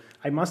field?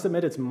 I must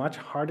admit it's much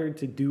harder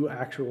to do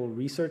actual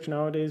research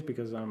nowadays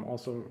because I'm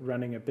also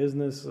running a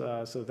business,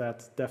 so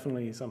that's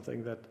definitely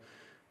something that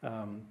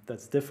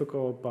that's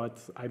difficult. But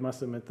I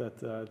must admit that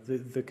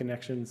the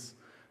connections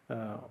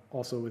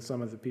also with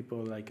some of the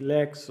people like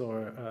Lex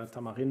or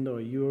Tamarindo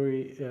or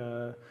Yuri,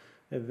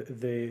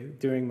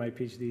 during my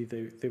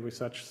PhD, they were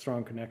such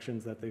strong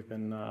connections that they've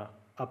been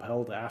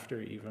upheld after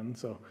even.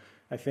 So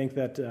I think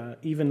that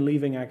even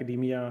leaving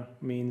academia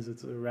means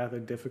it's rather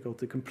difficult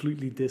to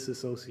completely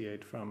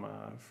disassociate from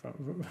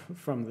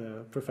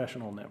the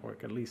professional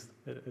network. At least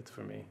it's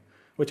for me,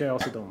 which I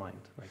also don't mind.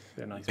 Like,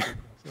 they're nice people.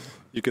 So.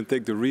 You can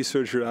take the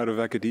researcher out of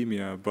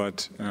academia,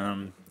 but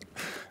I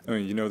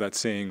mean, you know that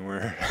saying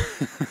where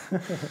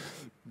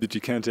that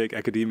you can't take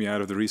academia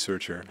out of the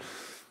researcher.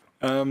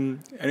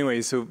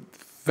 Anyway, so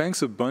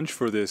thanks a bunch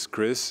for this,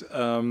 Chris.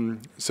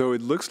 So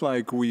it looks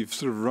like we've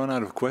sort of run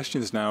out of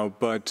questions now,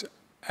 but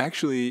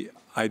actually,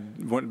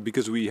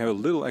 because we have a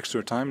little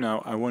extra time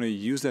now, I want to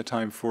use that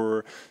time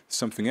for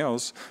something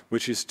else,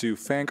 which is to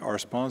thank our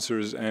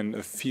sponsors and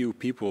a few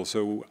people.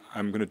 So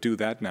I'm going to do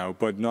that now,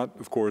 but not,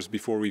 of course,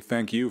 before we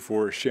thank you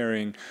for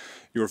sharing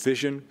your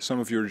vision, some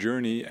of your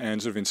journey,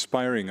 and sort of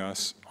inspiring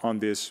us on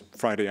this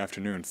Friday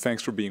afternoon.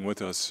 Thanks for being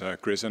with us,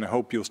 Chris, and I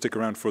hope you'll stick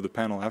around for the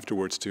panel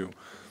afterwards too.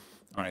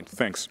 All right,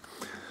 thanks.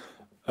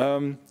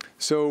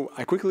 So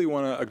I quickly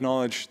want to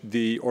acknowledge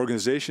the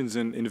organizations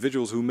and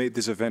individuals who made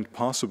this event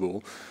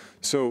possible.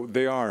 So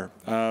they are,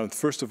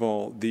 first of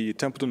all, the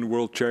Templeton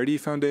World Charity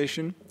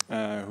Foundation,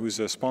 who's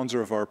a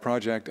sponsor of our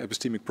project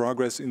Epistemic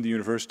Progress in the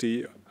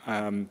university,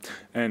 and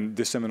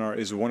this seminar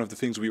is one of the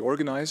things we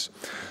organize.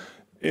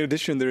 In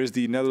addition, there is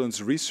the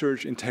Netherlands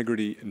Research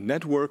Integrity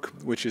Network,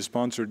 which is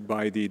sponsored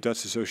by the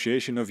Dutch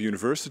Association of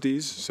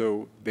Universities.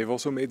 So they've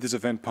also made this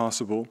event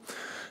possible.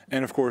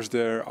 And of course,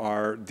 there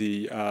are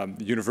the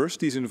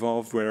universities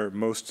involved where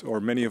most or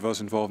many of us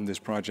involved in this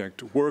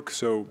project work.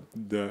 So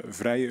the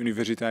Vrije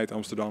Universiteit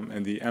Amsterdam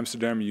and the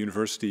Amsterdam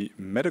University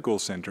Medical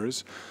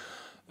Centers.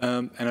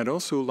 And I'd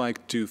also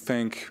like to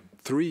thank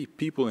 3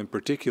 people in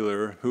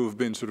particular who have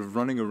been sort of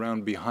running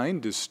around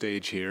behind this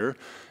stage here.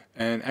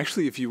 And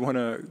actually, if you want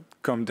to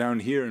come down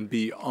here and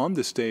be on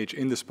the stage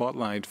in the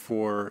spotlight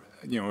for,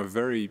 you know, a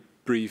very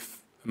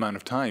brief amount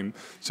of time.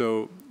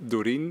 So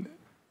Doreen,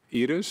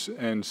 Iris,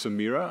 and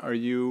Samira, are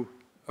you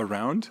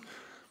around?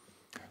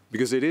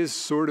 Because it is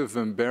sort of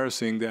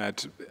embarrassing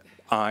that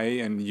I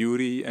and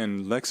Yuri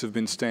and Lex have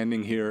been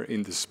standing here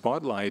in the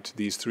spotlight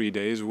these 3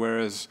 days,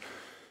 whereas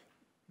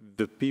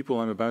the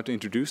people I'm about to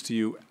introduce to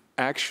you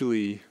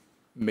actually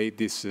made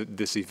this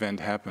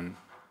event happen.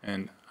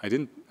 And I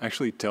didn't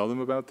actually tell them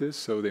about this,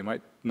 so they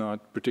might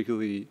not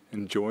particularly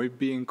enjoy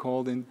being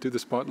called into the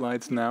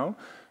spotlights now,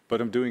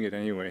 but I'm doing it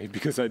anyway,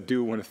 because I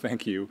do want to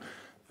thank you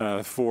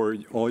for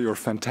all your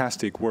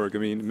fantastic work. I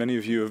mean, many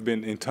of you have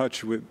been in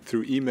touch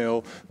through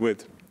email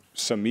with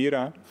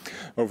Samira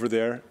over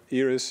there.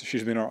 Iris,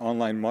 she's been our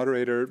online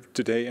moderator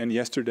today and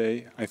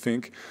yesterday, I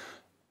think.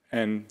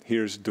 And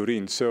here's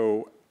Doreen.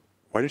 So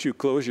why don't you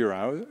close your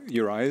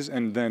eyes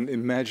and then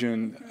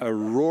imagine a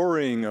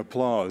roaring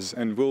applause,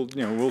 and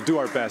we'll do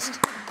our best.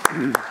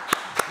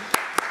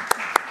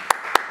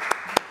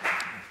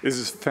 This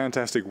is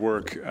fantastic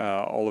work,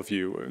 all of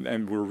you,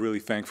 and we're really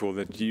thankful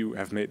that you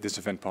have made this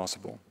event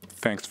possible.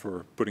 Thanks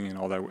for putting in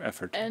all that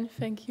effort. And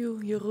thank you,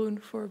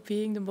 Jeroen, for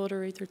being the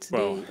moderator today,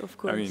 well, of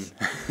course. I mean,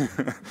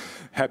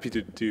 happy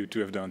to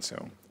have done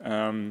so.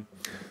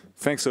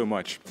 Thanks so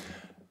much.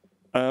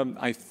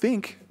 I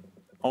think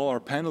all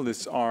our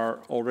panelists are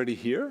already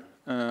here.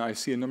 I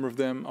see a number of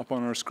them up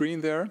on our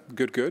screen there.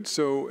 Good, good.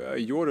 So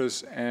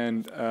Joris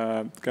and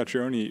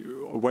Catrioni,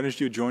 why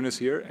don't you join us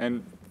here?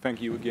 And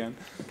thank you again.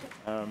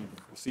 We'll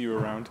see you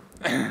around.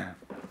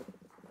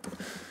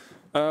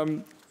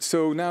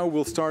 So now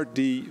we'll start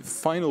the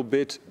final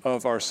bit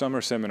of our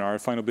summer seminar,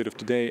 final bit of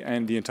today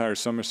and the entire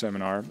summer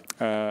seminar.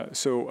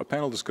 So a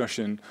panel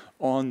discussion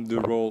on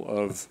the role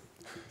of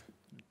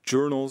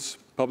journals,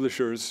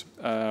 publishers,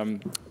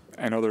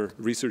 and other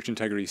research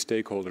integrity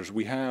stakeholders.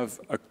 We have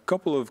a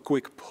couple of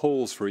quick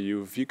polls for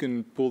you, if you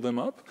can pull them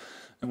up,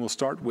 and we'll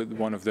start with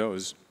one of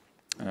those.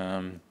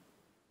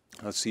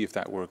 Let's see if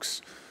that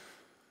works.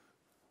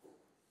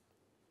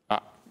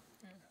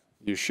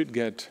 You should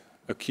get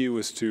a cue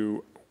as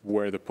to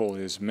where the poll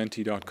is.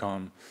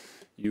 Menti.com,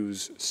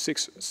 use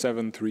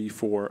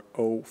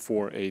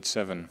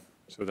 67340487.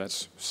 So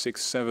that's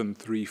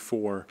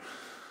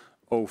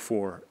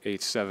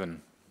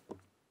 67340487.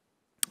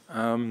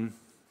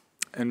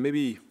 And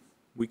maybe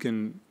we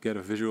can get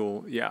a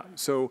visual. Yeah,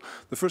 so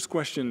the first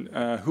question,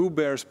 who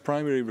bears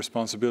primary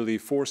responsibility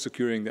for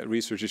securing that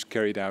research is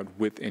carried out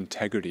with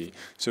integrity?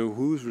 So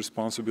whose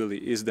responsibility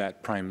is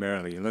that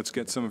primarily? Let's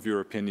get some of your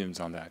opinions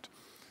on that.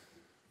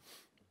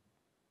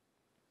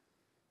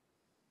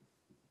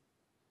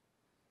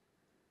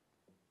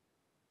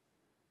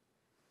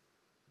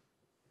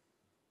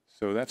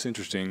 So that's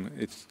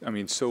interesting. I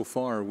mean, so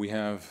far we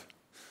have,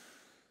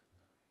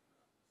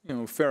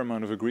 a fair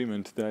amount of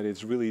agreement that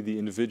it's really the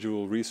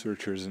individual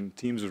researchers and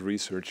teams of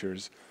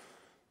researchers.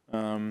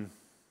 Nobody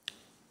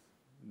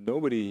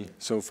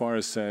so far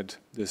has said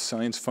the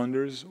science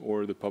funders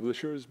or the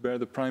publishers bear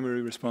the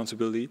primary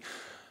responsibility.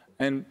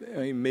 And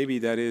I mean, maybe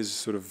that is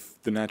sort of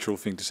the natural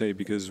thing to say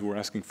because we're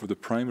asking for the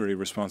primary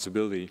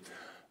responsibility.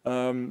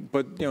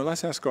 But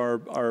let's ask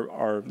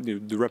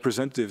the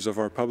representatives of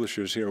our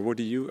publishers here. Would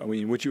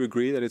you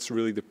agree that it's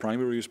really the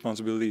primary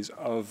responsibilities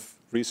of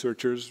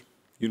researchers,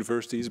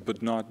 universities,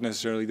 but not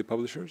necessarily the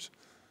publishers?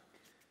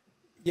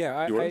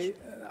 Yeah,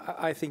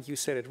 I think you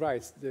said it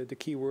right. The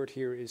key word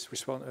here is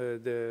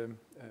the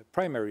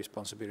primary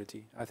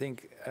responsibility. I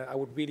think I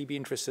would really be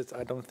interested.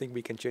 I don't think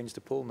we can change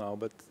the poll now,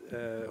 but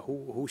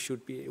who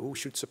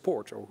should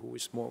support, or who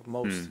is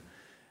most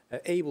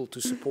able to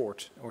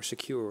support or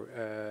secure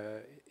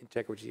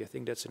integrity? I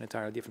think that's an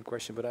entirely different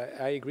question. But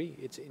I agree.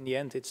 It's in the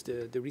end, it's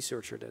the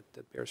researcher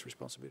that bears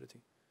responsibility.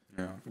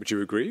 Yeah. Would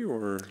you agree,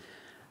 or?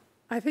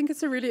 I think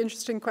it's a really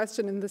interesting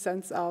question in the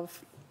sense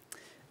of,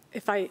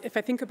 if I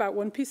think about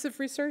one piece of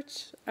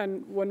research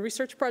and one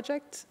research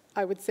project,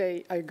 I would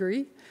say I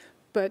agree,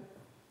 but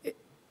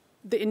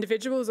the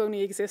individuals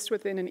only exist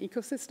within an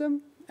ecosystem,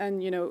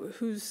 and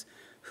who's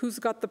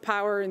got the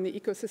power in the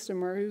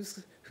ecosystem, or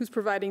who's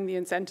providing the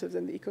incentives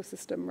in the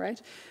ecosystem,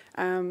 right?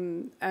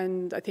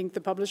 And I think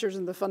the publishers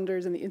and the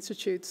funders and the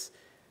institutes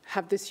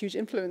have this huge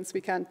influence.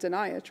 We can't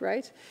deny it,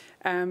 right?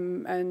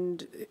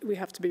 And we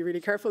have to be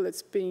really careful.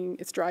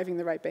 It's driving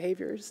the right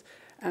behaviors.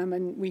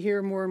 And we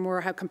hear more and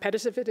more how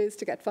competitive it is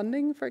to get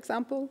funding, for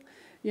example.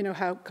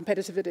 How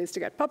competitive it is to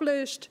get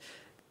published.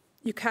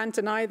 You can't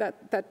deny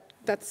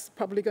that's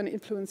probably going to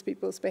influence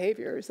people's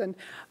behaviors. And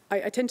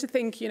I tend to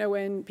think,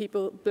 when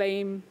people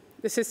blame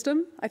the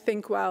system, I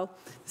think, well,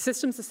 the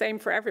system's the same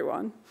for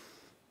everyone.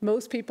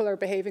 Most people are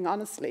behaving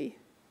honestly,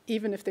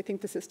 even if they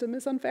think the system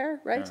is unfair,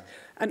 right? Yeah.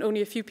 And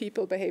only a few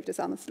people behave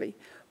dishonestly.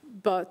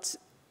 But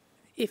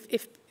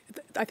if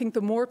I think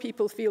the more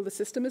people feel the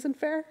system isn't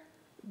fair,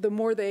 the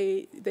more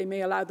they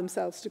may allow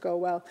themselves to go,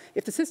 well,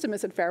 if the system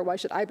isn't fair, why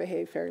should I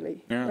behave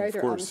fairly, right,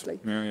 or honestly?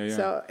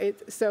 Yeah.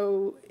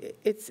 So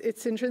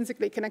it's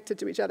intrinsically connected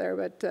to each other,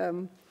 but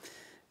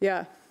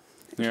yeah.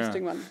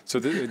 Interesting one. So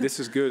this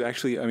is good.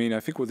 Actually, I mean, I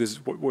think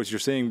what you're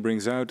saying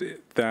brings out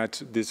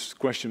that this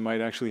question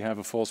might actually have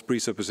a false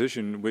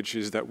presupposition, which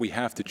is that we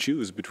have to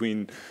choose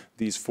between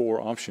these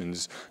four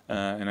options.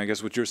 And I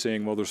guess what you're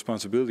saying, well, the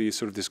responsibility is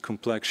sort of this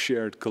complex,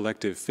 shared,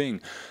 collective thing.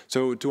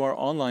 So to our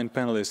online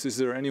panelists, is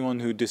there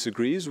anyone who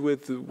disagrees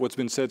with what's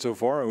been said so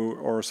far,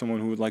 or someone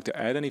who would like to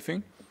add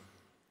anything?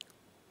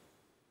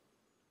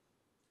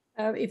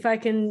 If I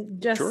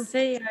can just Sure.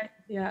 say,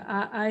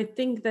 I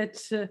think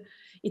that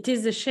it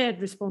is a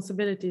shared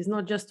responsibility. It's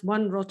not just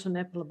one rotten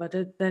apple, but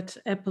that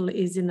apple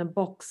is in a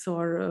box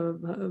or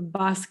a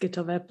basket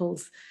of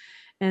apples.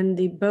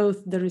 And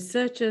both the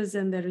researchers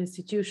and their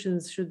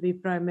institutions should be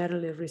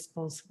primarily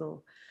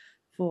responsible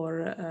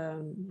for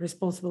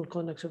responsible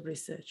conduct of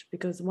research,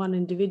 because one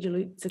individual,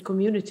 it's a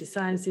community.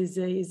 Science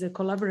is a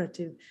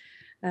collaborative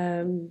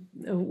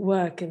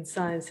work in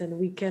science, and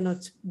we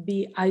cannot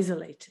be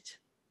isolated.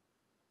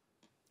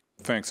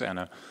 Thanks,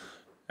 Anna.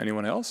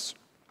 Anyone else?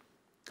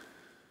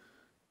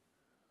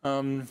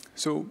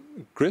 So,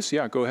 Chris,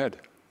 yeah, go ahead.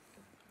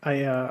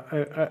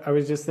 I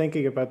was just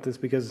thinking about this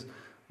because,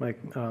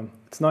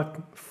 it's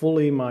not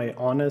fully my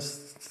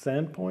honest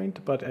standpoint,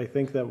 but I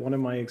think that one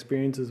of my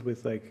experiences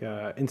with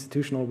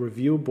institutional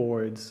review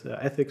boards,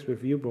 ethics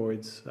review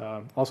boards,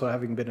 also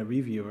having been a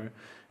reviewer,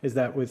 is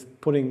that with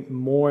putting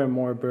more and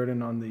more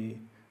burden on the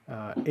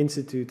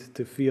institute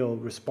to feel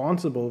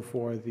responsible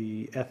for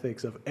the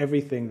ethics of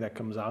everything that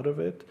comes out of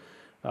it,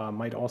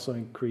 might also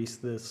increase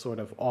this sort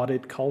of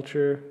audit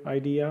culture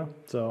idea.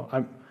 So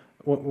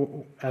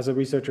as a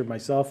researcher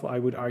myself, I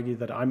would argue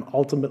that I'm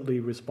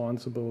ultimately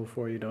responsible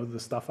for, the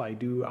stuff I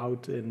do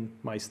out in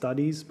my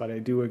studies, but I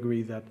do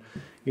agree that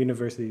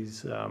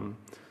universities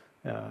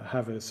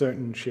have a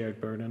certain shared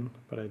burden,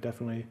 but I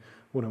definitely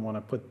wouldn't want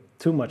to put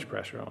too much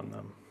pressure on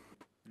them.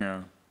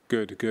 Yeah,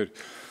 good.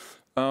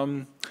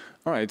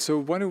 All right, so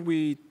why don't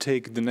we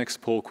take the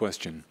next poll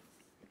question?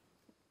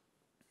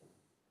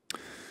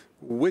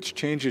 Which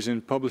changes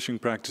in publishing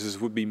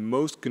practices would be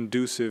most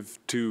conducive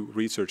to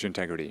research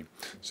integrity?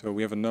 So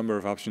we have a number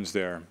of options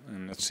there,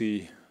 and let's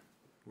see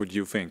what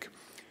you think.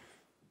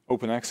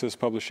 Open access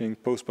publishing,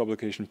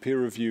 post-publication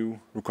peer review,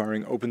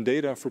 requiring open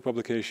data for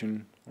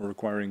publication, or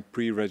requiring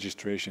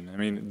pre-registration. I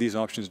mean, these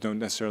options don't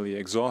necessarily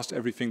exhaust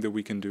everything that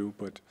we can do,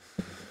 but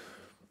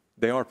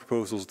they are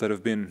proposals that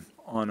have been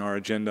on our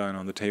agenda and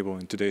on the table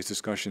in today's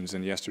discussions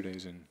and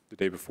yesterday's and the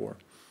day before.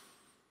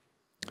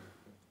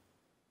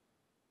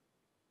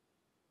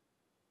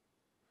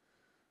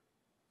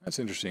 That's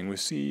interesting. We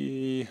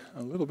see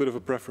a little bit of a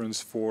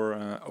preference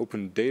for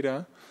open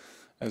data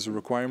as a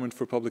requirement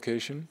for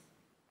publication.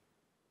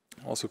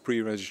 Also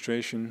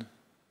pre-registration.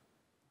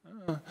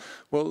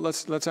 Well,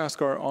 let's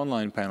ask our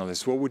online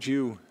panelists. What would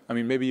you? I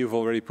mean, maybe you've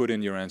already put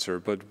in your answer,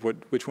 but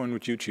which one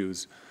would you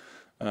choose?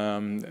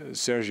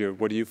 Sergio,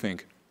 what do you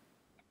think?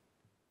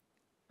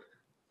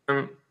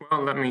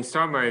 Well, let me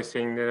start by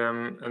saying that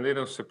I'm a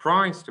little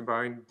surprised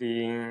about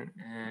the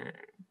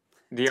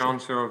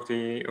answer of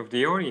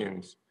the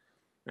audience,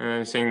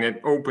 saying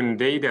that open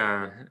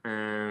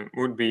data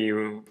would be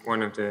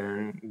one of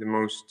the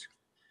most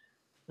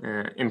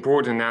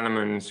important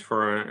elements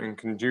for a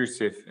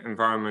conducive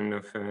environment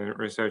of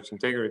research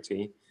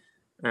integrity.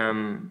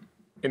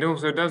 It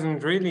also doesn't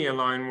really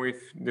align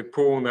with the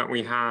poll that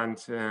we had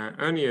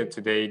earlier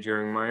today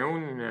during my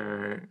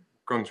own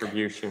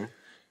contribution,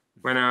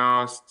 when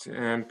I asked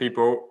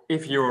people,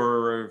 if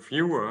you're a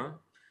reviewer,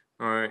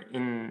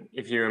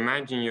 if you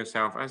imagine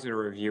yourself as a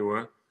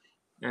reviewer,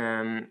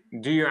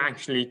 do you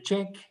actually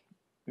check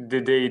the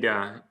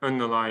data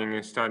underlying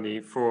a study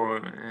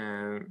for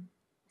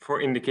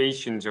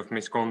indications of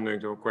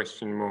misconduct or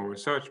questionable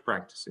research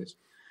practices?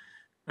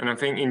 And I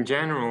think in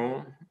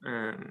general,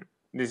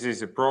 this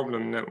is a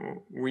problem that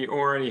we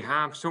already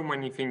have so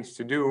many things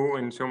to do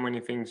and so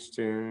many things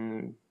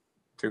to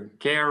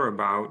care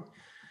about,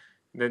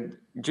 that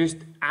just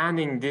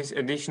adding this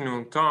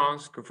additional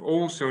task of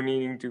also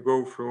needing to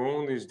go through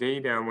all this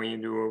data when you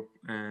do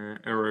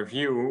a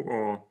review,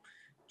 or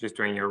just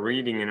when you're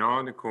reading an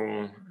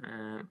article,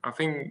 I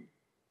think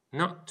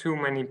not too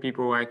many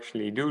people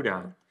actually do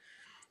that.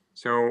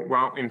 So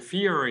while in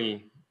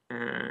theory,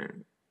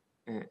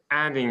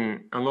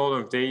 adding a lot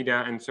of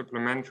data and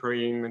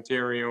supplementary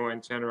material,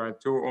 etc.,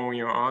 to all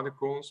your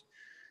articles,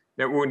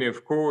 that would,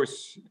 of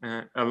course,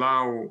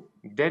 allow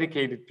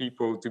dedicated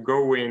people to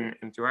go in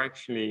and to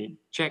actually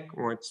check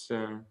what's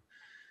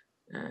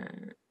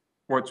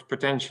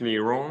potentially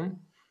wrong.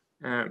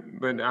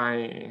 But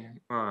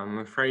I'm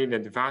afraid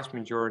that the vast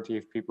majority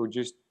of people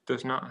just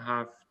does not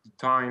have the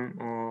time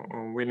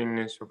or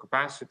willingness or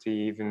capacity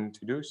even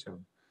to do so.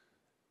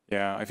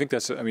 Yeah, I think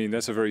that's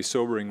a very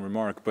sobering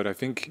remark, but I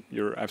think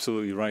you're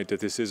absolutely right that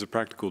this is a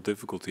practical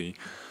difficulty.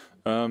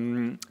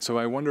 So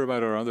I wonder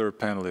about our other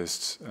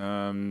panelists.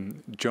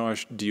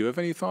 Josh, do you have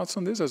any thoughts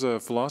on this as a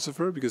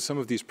philosopher? Because some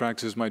of these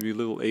practices might be a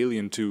little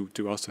alien to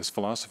us as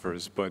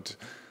philosophers, but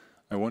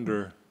I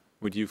wonder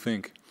what you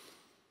think.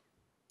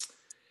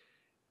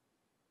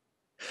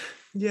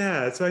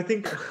 Yeah, so I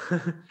think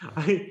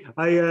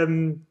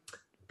I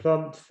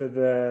plumped for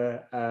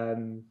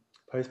the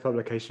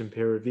post-publication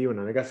peer review, and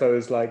I guess I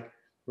was like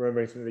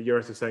remembering something that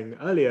Joris was saying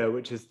earlier,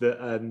 which is that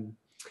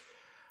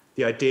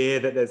the idea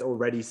that there's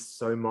already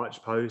so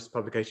much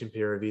post-publication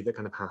peer review that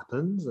kind of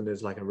happens and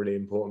is like a really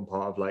important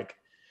part of like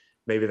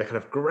maybe the kind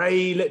of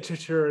grey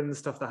literature and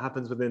stuff that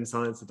happens within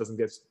science that doesn't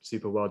get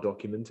super well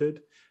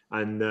documented.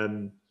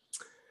 And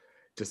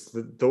just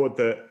the thought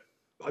that,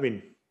 I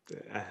mean,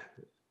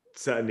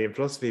 certainly in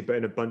philosophy, but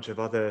in a bunch of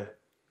other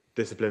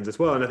disciplines as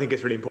well. And I think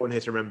it's really important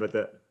here to remember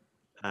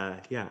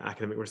that, yeah,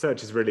 academic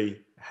research is really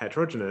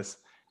heterogeneous.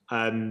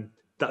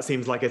 That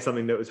seems like it's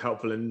something that was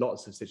helpful in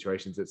lots of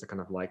situations. It's a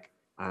kind of like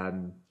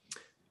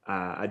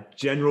a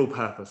general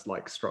purpose,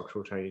 like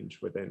structural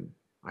change within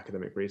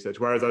academic research.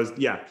 Whereas I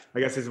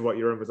guess this is what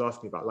Jeroen was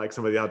asking about, like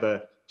some of the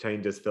other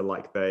changes feel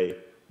like they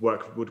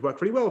would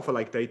work really well for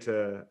like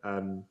data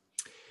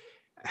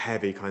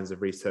heavy kinds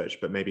of research,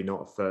 but maybe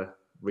not for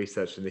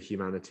research in the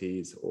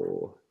humanities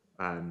or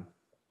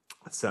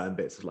certain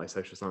bits of like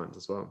social science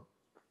as well.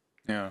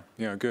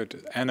 Yeah,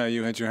 good. Anna,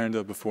 you had your hand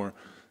up before.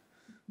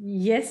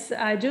 Yes,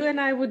 I do, and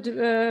I would.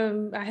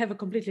 I have a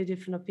completely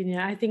different opinion.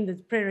 I think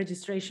that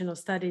pre-registration of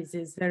studies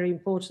is very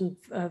important.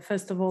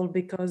 First of all,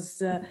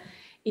 because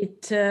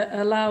it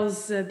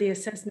allows the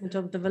assessment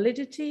of the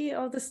validity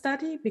of the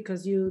study,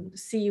 because you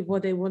see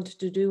what they wanted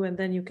to do, and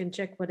then you can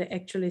check what they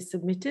actually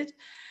submitted.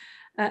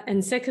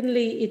 And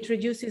secondly, it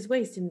reduces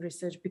waste in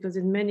research, because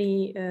in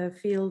many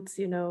fields,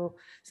 you know,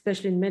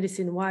 especially in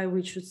medicine, why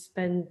we should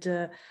spend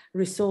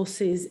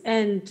resources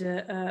and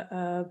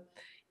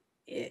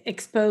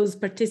expose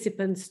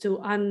participants to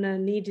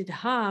unneeded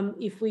harm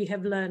if we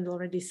have learned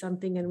already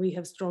something and we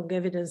have strong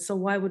evidence. So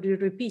why would we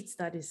repeat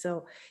studies?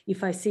 So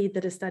if I see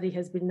that a study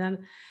has been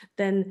done,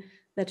 then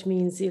that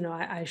means, you know,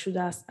 I should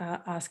ask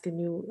a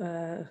new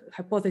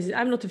hypothesis.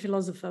 I'm not a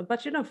philosopher,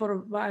 but, you know,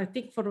 I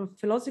think for a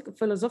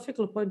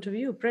philosophical point of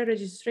view,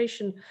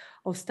 pre-registration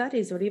of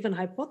studies or even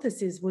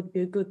hypotheses would be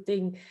a good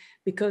thing,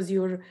 because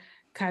you're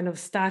kind of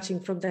starting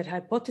from that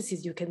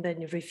hypothesis, you can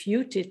then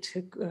refute it,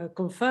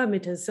 confirm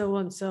it, and so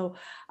on. So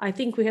I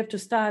think we have to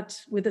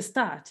start with a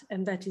start,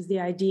 and that is the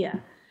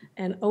idea.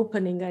 And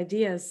opening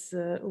ideas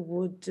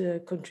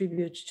would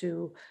contribute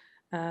to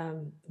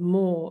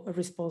more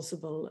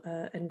responsible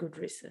and good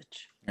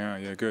research.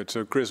 Yeah, good.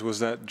 So Chris, was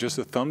that just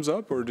a thumbs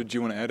up, or did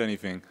you want to add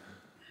anything?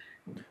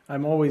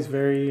 I'm always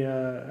very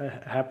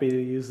happy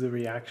to use the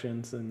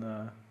reactions in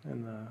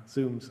the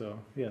Zoom. So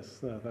yes,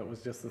 that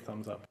was just a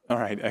thumbs up. All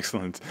right,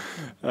 excellent.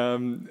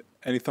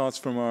 Any thoughts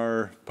from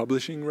our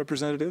publishing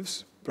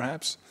representatives,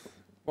 perhaps?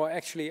 Well,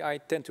 actually, I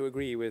tend to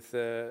agree with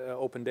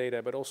open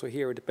data, but also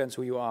here it depends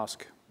who you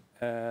ask.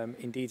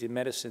 Indeed, in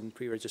medicine,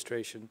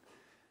 pre-registration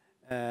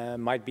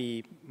might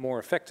be more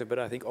effective, but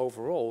I think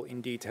overall,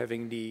 indeed,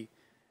 having the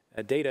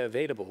data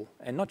available,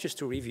 and not just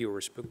to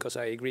reviewers, because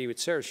I agree with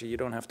Serge, you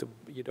don't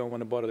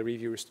want to bother the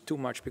reviewers too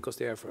much because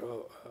they have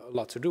a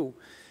lot to do.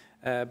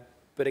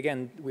 But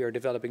again, we are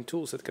developing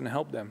tools that can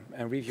help them,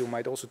 and review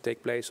might also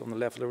take place on the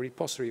level of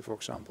repository, for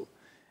example.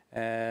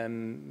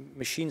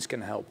 Machines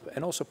can help,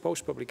 and also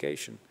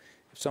post-publication.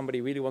 If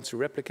somebody really wants to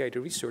replicate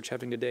the research,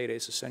 having the data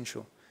is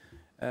essential.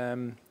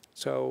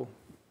 So,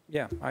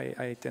 yeah,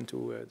 I tend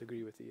to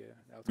agree with the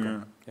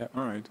outcome. Yeah.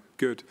 All right,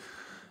 good.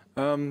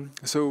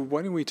 So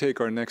why don't we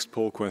take our next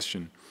poll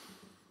question?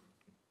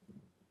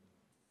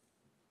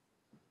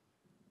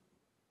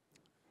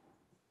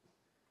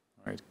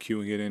 All right,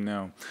 queuing it in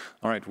now.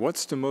 All right,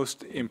 what's the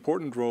most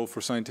important role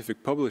for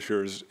scientific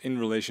publishers in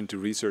relation to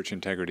research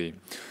integrity?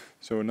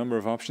 So a number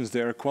of options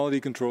there. Quality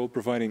control,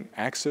 providing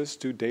access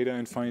to data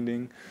and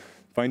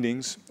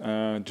findings,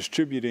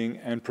 distributing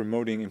and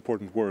promoting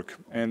important work.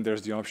 And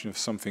there's the option of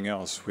something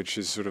else, which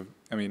is sort of,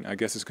 I mean, I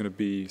guess it's going to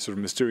be sort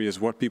of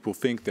mysterious what people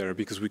think there,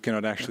 because we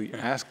cannot actually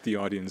ask the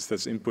audience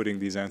that's inputting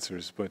these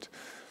answers, but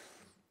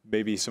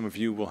maybe some of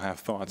you will have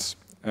thoughts.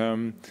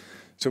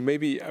 So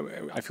maybe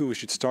I feel we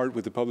should start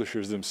with the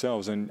publishers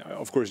themselves. And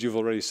of course, you've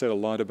already said a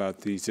lot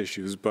about these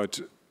issues, but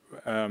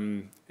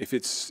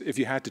if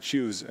you had to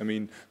choose, I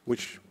mean,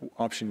 which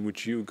option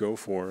would you go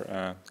for,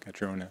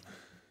 Catriona?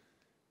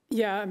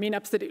 Yeah, I mean,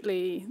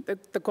 absolutely,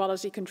 the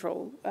quality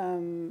control,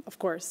 of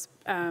course.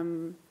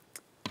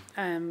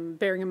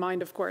 Bearing in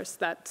mind, of course,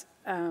 that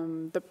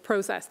the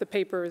process the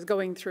paper is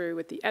going through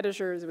with the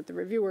editors, with the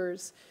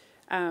reviewers,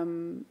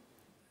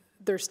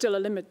 there's still a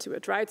limit to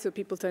it, right? So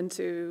people tend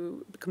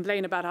to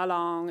complain about how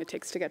long it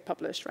takes to get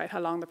published, right? How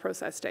long the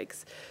process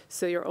takes.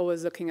 So you're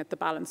always looking at the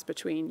balance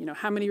between, you know,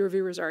 how many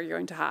reviewers are you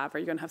going to have? Are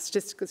you going to have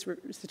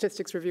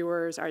statistics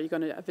reviewers? Are you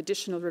going to have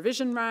additional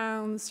revision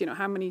rounds? You know,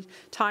 how many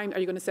times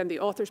are you going to send the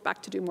authors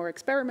back to do more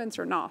experiments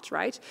or not,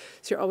 right?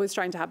 So you're always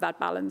trying to have that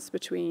balance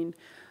between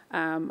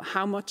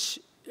how much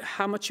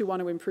you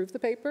want to improve the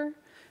paper,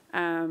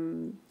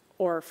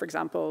 or, for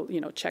example, you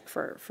know, check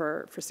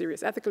for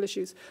serious ethical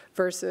issues,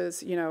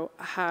 versus, you know,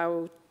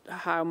 how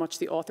much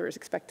the author is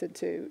expected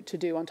to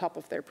do on top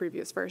of their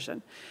previous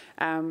version.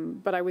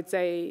 But I would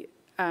say,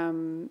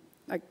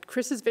 like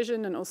Chris's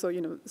vision, and also,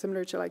 you know,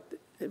 similar to like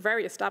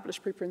very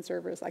established preprint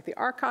servers like the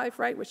archive,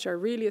 right, which are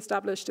really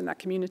established in that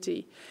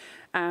community,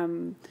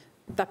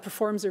 that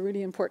performs a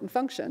really important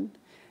function.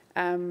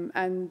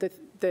 And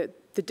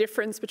the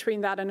difference between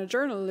that and a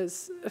journal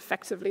is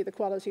effectively the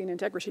quality and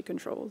integrity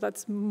control.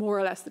 That's more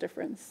or less the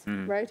difference,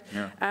 right?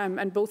 Yeah.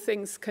 And both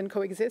things can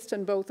coexist,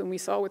 and we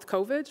saw with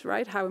COVID,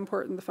 right, how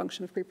important the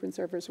function of preprint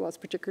servers was,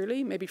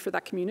 particularly maybe for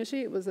that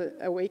community. It was an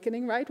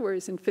awakening, right?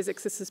 Whereas in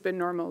physics, this has been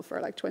normal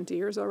for like 20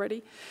 years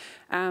already.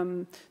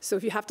 So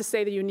if you have to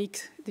say the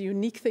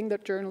unique thing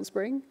that journals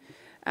bring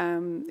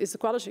is the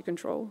quality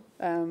control,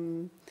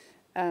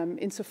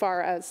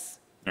 insofar as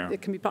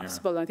it can be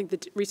possible. I think the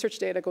research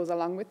data goes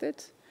along with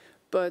it,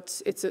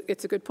 but it's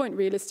a good point.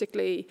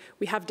 Realistically,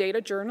 we have data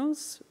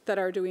journals that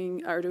are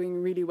doing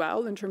really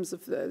well in terms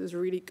of there's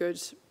really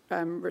good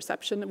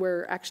reception,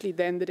 where actually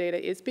then the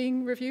data is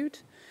being reviewed.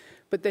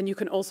 But then you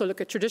can also look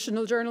at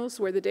traditional journals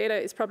where the data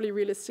is probably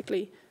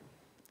realistically,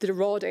 the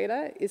raw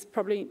data is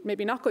probably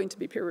maybe not going to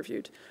be peer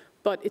reviewed,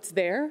 but it's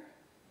there,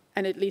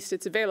 and at least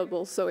it's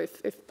available. So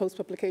if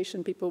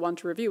post-publication people want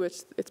to review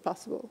it, it's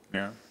possible.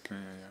 Yeah.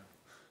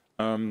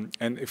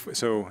 And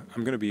so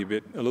I'm going to be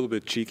a little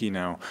bit cheeky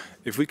now.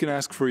 If we can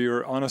ask for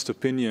your honest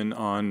opinion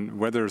on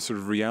whether sort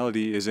of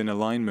reality is in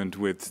alignment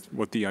with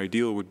what the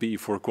ideal would be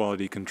for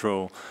quality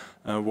control,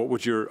 what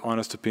would your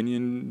honest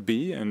opinion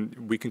be?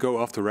 And we can go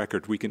off the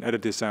record. We can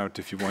edit this out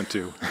if you want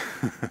to.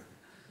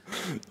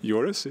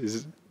 Joris,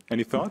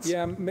 any thoughts?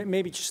 Yeah,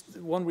 maybe just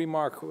one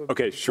remark.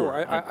 Okay, sure.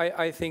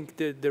 I think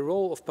the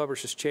role of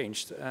publishers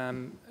changed.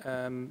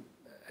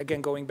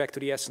 Again, going back to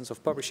the essence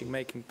of publishing,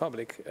 making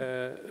public,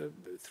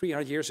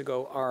 300 years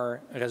ago,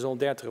 our raison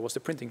d'être was the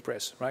printing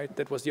press, right?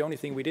 That was the only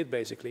thing we did,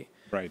 basically.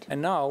 Right.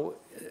 And now,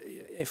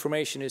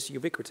 information is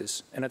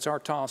ubiquitous, and it's our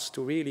task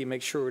to really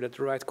make sure that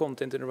the right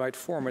content in the right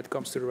format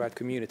comes to the right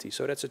community.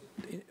 So that's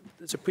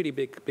a pretty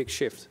big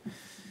shift.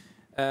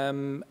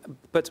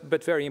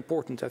 But very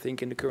important, I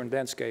think, in the current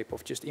landscape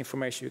of just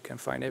information you can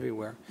find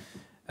everywhere.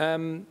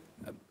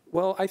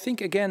 Well, I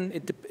think, again,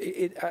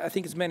 I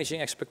think it's managing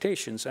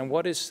expectations, and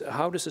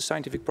how does the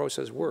scientific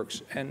process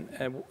works, and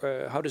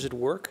how does it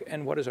work,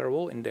 and what is our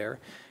role in there?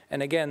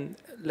 And again,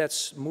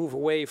 let's move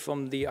away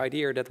from the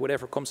idea that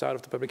whatever comes out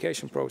of the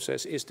publication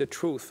process is the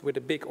truth with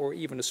a big or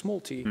even a small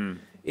t.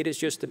 It is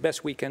just the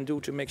best we can do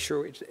to make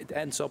sure it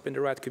ends up in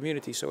the right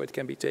community so it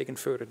can be taken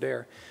further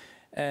there.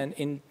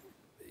 And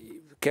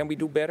can we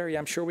do better? Yeah,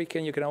 I'm sure we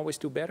can. You can always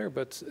do better,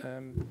 but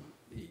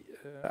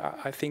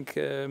I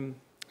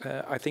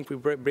think we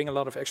bring a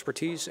lot of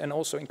expertise and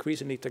also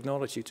increasingly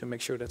technology to make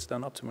sure that's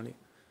done optimally.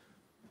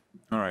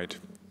 All right.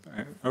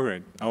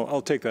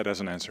 I'll take that as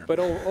an answer. But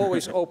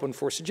always open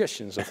for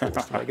suggestions, of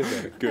course, to make it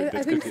better. Good.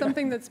 I think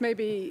something that's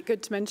maybe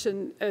good to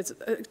mention is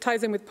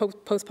ties in with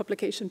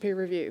post-publication peer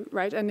review,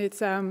 right? And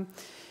it's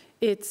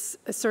it's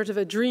a sort of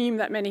a dream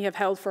that many have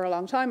held for a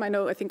long time.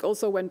 I think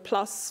also when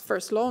PLOS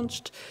first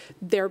launched,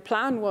 their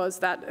plan was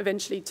that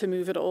eventually to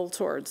move it all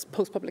towards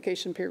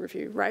post-publication peer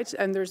review, right?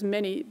 And there's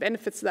many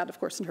benefits to that, of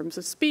course, in terms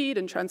of speed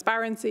and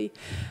transparency.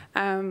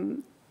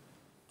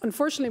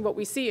 Unfortunately, what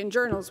we see in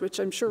journals, which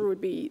I'm sure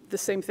would be the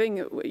same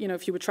thing,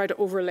 if you would try to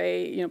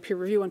overlay, peer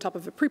review on top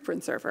of a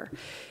preprint server,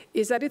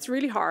 is that it's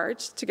really hard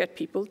to get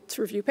people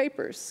to review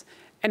papers.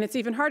 And it's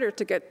even harder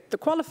to get the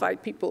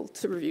qualified people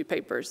to review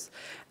papers.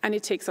 And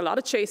it takes a lot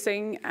of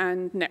chasing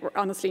and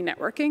honestly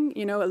networking.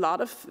 A lot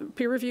of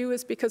peer review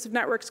is because of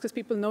networks, because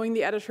people knowing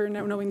the editor and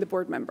knowing the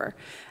board member.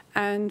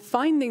 And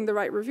finding the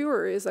right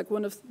reviewer is like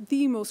one of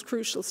the most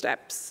crucial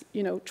steps,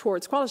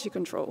 towards quality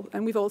control.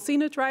 And we've all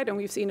seen it, right? And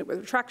we've seen it with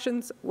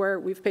retractions, where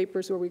we've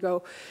papers where we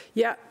go,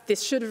 yeah,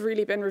 this should have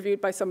really been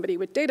reviewed by somebody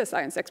with data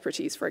science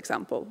expertise, for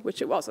example,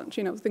 which it wasn't,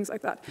 things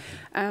like that.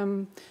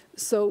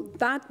 So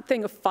that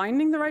thing of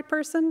finding the right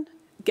person,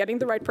 getting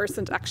the right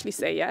person to actually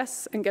say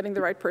yes, and getting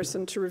the right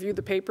person to review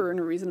the paper in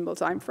a reasonable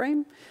time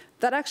frame,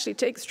 that actually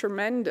takes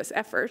tremendous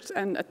effort.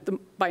 And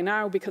by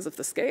now, because of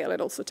the scale, it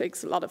also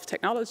takes a lot of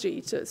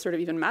technology to sort of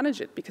even manage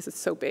it because it's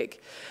so big.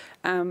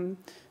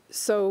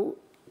 So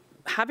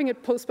having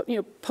it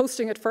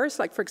posting it first,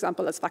 like for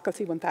example, as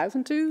Faculty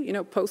 1000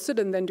 do, post it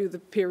and then do the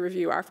peer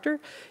review after.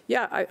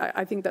 Yeah,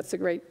 I think that's a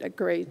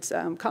great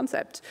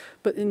concept.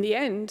 But in the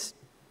end,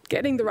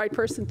 getting the right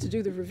person to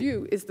do the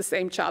review is the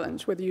same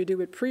challenge, whether you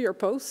do it pre or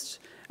post.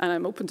 And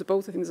I'm open to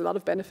both. I think there's a lot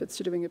of benefits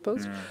to doing it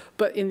post.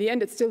 But in the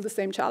end, it's still the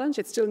same challenge.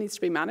 It still needs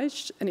to be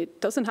managed, and it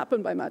doesn't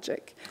happen by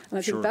magic. And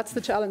I think that's the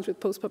challenge with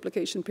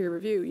post-publication peer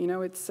review.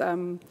 It's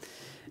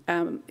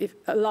if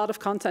a lot of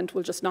content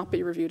will just not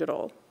be reviewed at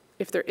all.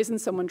 If there isn't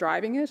someone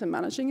driving it and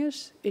managing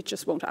it, it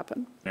just won't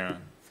happen. Yeah,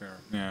 fair.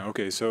 Yeah,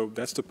 okay, so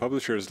that's the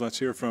publishers. Let's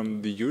hear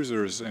from the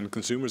users and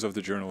consumers of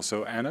the journal.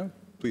 So Anna,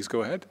 please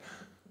go ahead.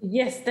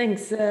 Yes,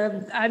 thanks.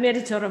 I'm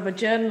editor of a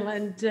journal,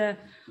 and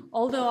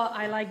although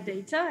I like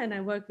data and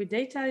I work with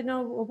data,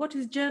 what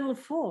is journal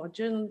for?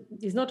 Journal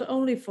is not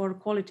only for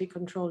quality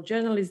control.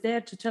 Journal is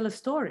there to tell a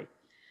story.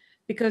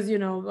 Because,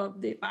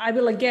 I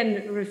will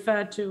again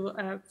refer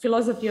to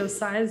philosophy of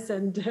science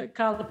and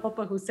Karl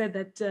Popper, who said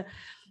that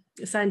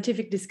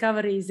scientific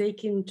discovery is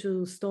akin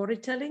to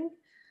storytelling.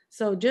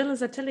 So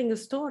journals are telling a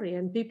story,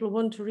 and people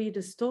want to read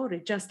a story,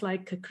 just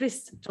like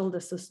Chris told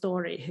us a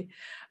story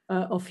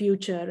of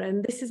future.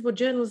 And this is what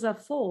journals are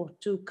for,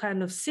 to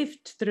kind of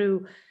sift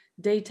through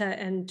data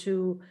and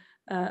to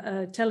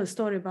tell a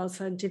story about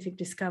scientific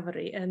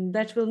discovery. And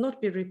that will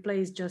not be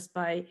replaced just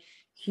by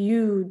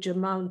huge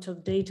amount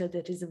of data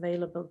that is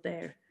available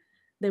there.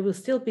 There will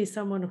still be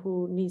someone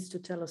who needs to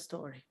tell a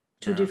story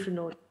to different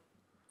audiences.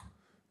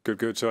 Good,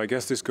 good. So I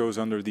guess this goes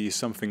under the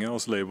something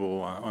else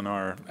label on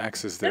our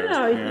axis there.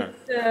 No,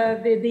 it's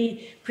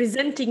the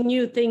presenting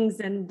new things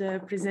and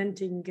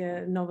presenting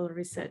novel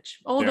research,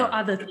 although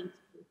other things.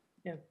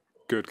 Yeah.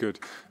 Good, good.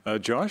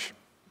 Josh?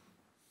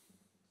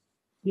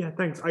 Yeah,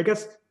 thanks. I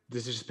guess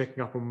this is just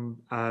picking up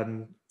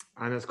on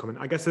Anna's comment.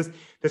 I guess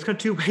there's kind of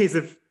two ways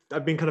of,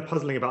 I've been kind of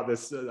puzzling about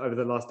this over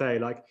the last day.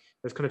 Like,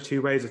 there's kind of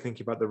two ways of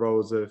thinking about the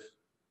roles of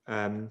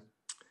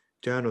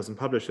journals and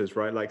publishers,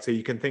 right? Like, so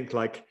you can think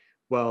like,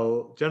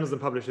 well, journals and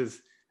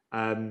publishers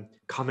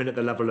come in at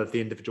the level of the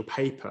individual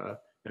paper,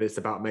 and it's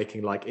about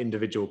making like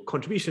individual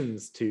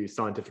contributions to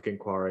scientific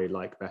inquiry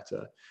like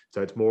better.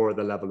 So it's more at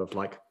the level of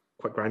like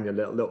quite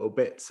granular little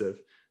bits of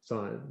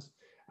science.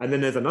 And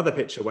then there's another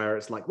picture where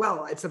it's like,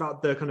 well, it's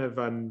about the kind of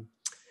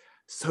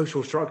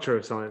social structure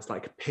of science,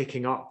 like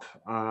picking up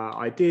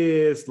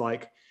ideas,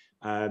 like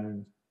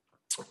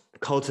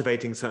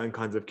cultivating certain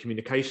kinds of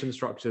communication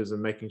structures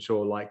and making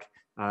sure like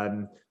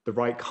the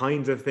right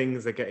kinds of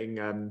things are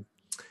getting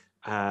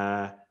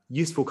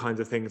useful kinds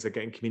of things are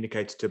getting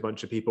communicated to a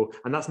bunch of people.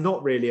 And that's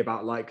not really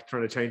about like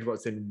trying to change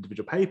what's in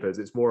individual papers.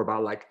 It's more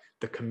about like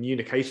the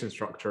communication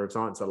structure of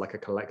science at like a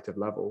collective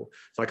level.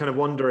 So I kind of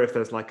wonder if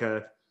there's like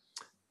a,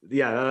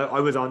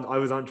 I was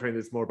answering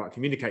this more about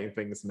communicating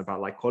things and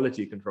about like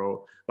quality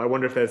control, but I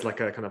wonder if there's like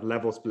a kind of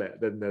level split.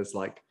 Then there's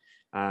like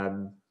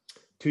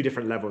two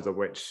different levels at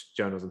which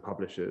journals and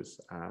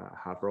publishers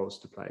have roles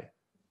to play.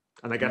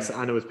 And I guess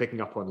Anna was picking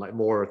up on like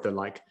more of the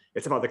like,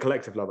 it's about the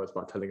collective level, it's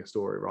about telling a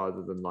story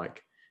rather than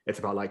like, it's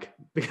about like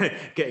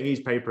getting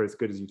each paper as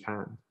good as you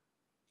can.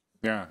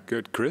 Yeah,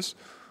 good. Chris?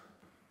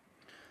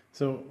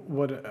 So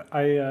what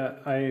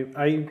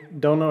I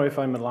don't know if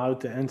I'm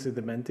allowed to answer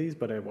the mentees,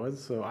 but I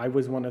was. So I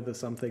was one of the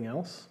something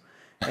else.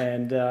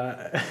 And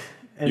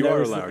you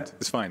are allowed.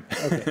 It's fine.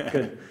 Okay,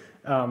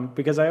 good.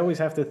 Because I always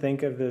have to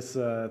think of this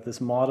this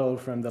model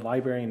from the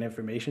library and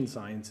information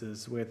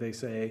sciences, where they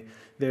say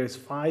there's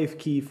 5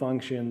 key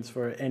functions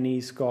for any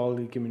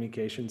scholarly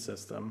communication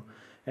system.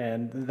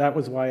 And that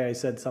was why I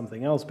said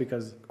something else,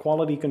 because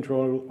quality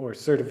control or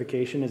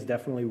certification is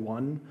definitely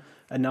one.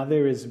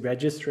 Another is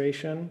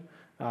registration,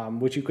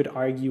 which you could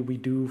argue we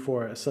do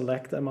for a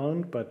select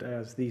amount, but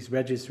as these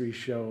registries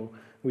show,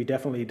 we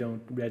definitely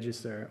don't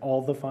register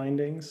all the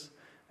findings.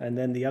 And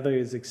then the other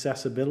is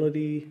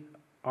accessibility,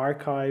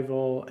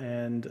 archival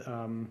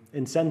and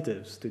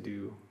incentives to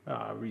do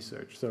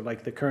research. So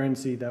like the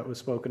currency that was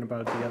spoken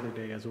about the other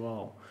day as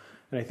well.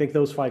 And I think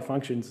those 5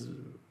 functions,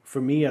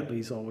 for me at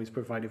least, always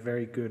provide a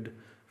very good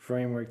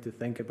framework to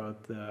think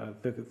about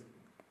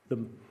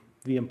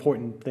the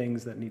important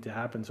things that need to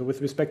happen. So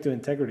with respect to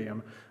integrity,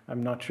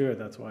 I'm not sure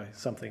that's why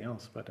something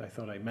else, but I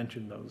thought I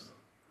mentioned those.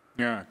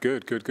 Yeah,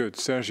 good.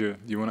 Sergio,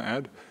 you want to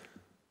add?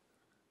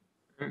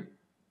 Yeah,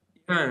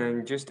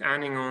 and just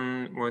adding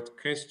on what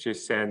Chris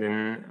just said,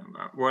 and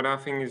what I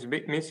think is a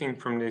bit missing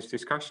from this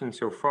discussion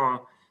so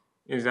far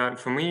is that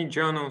for me,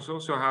 journals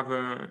also have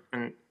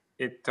and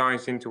it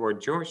ties into what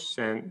George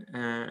said,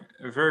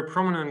 a very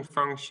prominent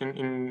function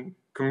in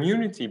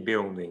community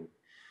building.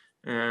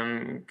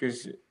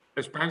 Because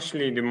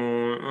especially the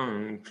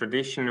more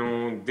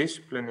traditional,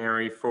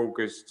 disciplinary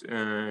focused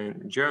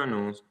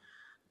journals,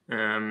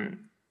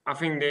 I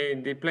think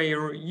they play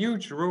a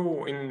huge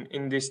role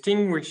in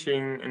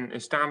distinguishing and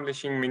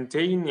establishing,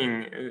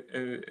 maintaining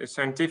a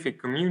scientific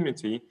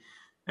community,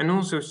 and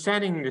also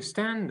setting the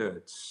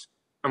standards,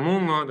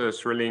 among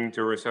others relating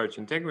to research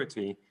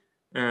integrity,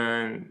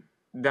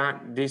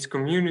 that this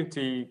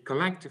community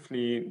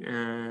collectively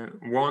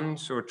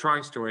wants or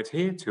tries to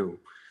adhere to.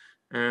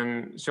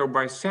 So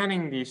by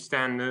setting these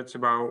standards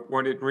about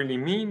what it really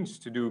means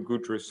to do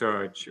good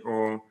research,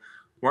 or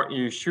what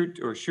you should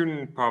or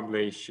shouldn't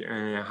publish,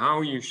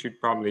 how you should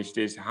publish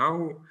this,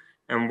 how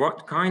and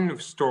what kind of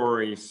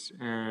stories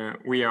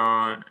we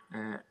are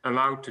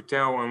allowed to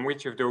tell, and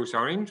which of those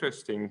are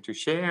interesting to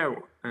share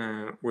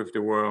with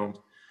the world.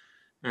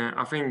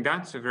 I think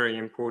that's a very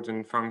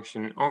important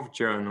function of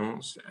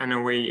journals, and a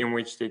way in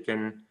which they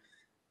can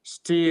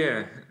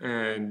steer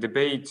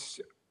debates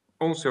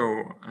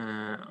also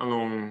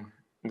along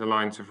the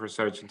lines of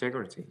research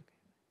integrity.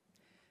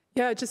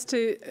 Yeah, just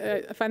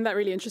to, I find that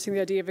really interesting, the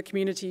idea of a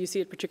community. You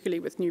see it particularly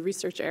with new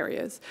research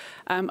areas.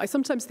 I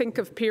sometimes think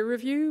of peer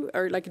review,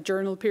 or like a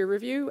journal peer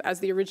review, as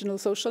the original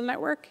social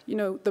network, you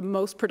know, the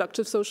most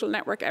productive social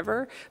network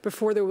ever,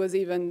 before there was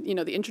even, you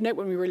know, the internet,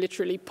 when we were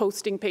literally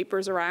posting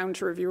papers around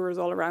to reviewers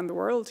all around the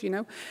world, you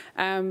know.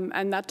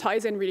 And that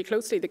ties in really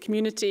closely, the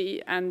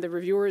community and the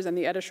reviewers and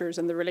the editors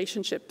and the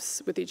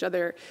relationships with each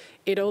other.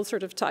 It all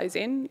sort of ties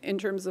in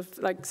terms of,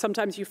 like,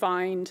 sometimes you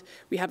find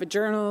we have a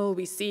journal,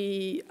 we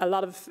see a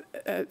lot of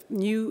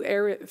new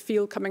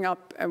field coming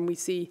up, and we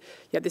see,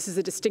 yeah, this is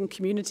a distinct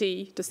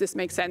community. Does this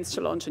make sense to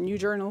launch a new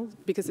journal?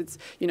 Because it's,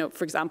 you know,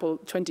 for example,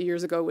 20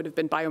 years ago would have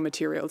been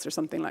biomaterials or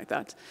something like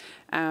that.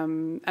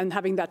 And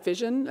having that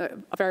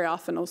vision, very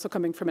often also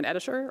coming from an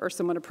editor or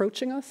someone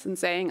approaching us and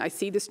saying, I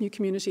see this new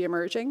community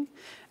emerging.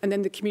 And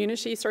then the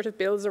community sort of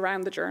builds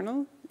around the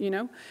journal, you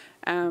know.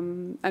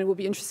 And it will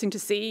be interesting to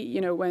see, you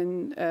know,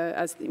 when,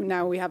 as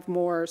now we have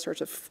more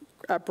sort of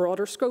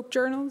broader scope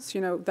journals,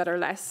 you know, that are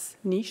less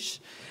niche.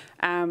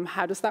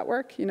 How does that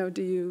work? You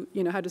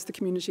know, how does the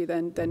community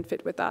then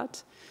fit with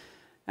that?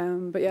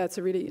 But yeah, I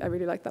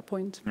really like that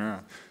point. Yeah.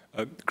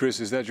 Chris,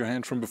 is that your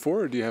hand from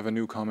before, or do you have a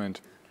new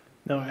comment?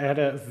 No, I had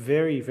a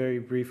very, very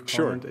brief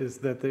comment. Sure. Is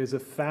that there's a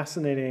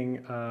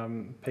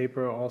fascinating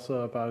paper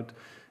also about,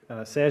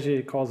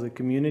 Sergey calls it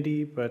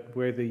community, but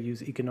where they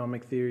use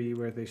economic theory,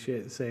 where they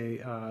say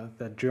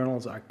that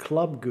journals are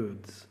club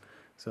goods.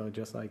 So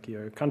just like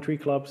your country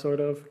club sort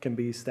of can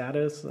be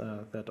status,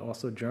 that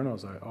also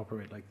journals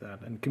operate like that.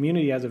 And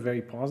community has a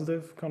very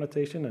positive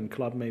connotation, and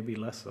club may be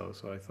less so.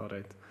 So I thought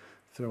I'd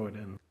throw it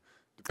in.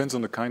 Depends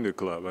on the kind of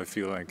club, I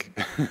feel like.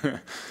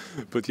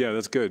 But yeah,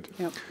 that's good.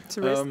 Yep, it's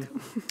a risk.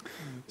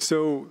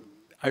 So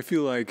I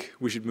feel like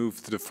we should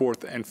move to the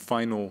 4th and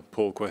final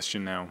poll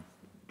question now.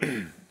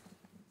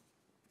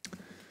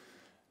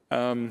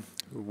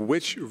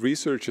 Which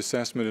research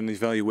assessment and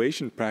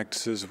evaluation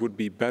practices would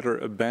be better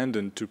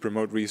abandoned to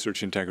promote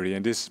research integrity?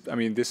 And this, I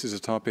mean, this is a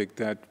topic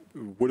that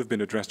would have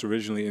been addressed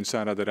originally in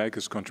Sarah de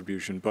Rijke's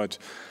contribution, and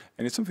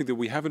it's something that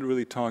we haven't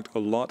really talked a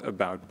lot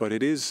about, but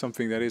it is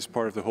something that is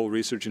part of the whole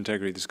research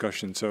integrity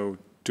discussion. So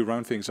to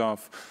round things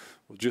off,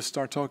 we'll just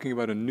start talking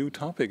about a new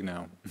topic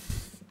now.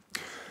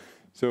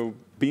 So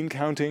bean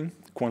counting,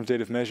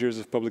 quantitative measures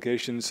of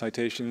publications,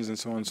 citations, and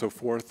so on and so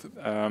forth,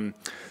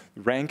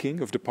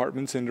 ranking of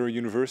departments in their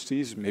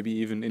universities, maybe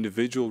even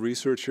individual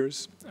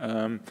researchers,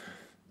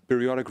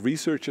 periodic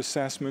research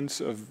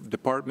assessments of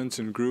departments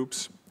and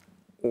groups,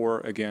 or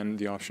again,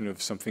 the option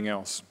of something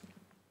else.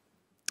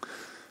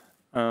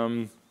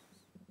 Can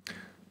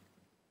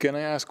I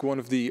ask one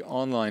of the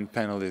online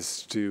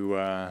panelists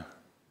to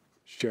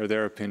share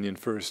their opinion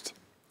first?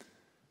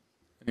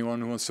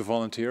 Anyone who wants to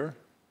volunteer?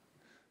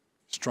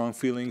 Strong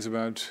feelings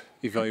about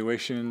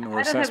evaluation or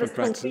assessment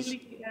practices?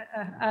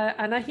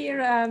 And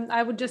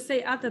I would just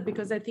say other,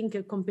 because I think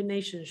a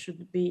combination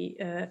should be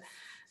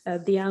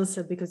the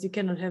answer, because you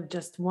cannot have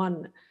just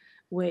one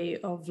way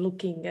of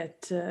looking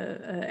at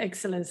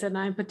excellence. And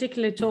I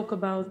particularly talk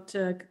about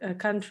a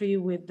country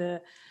with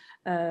that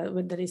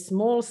is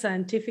small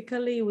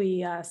scientifically.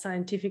 We are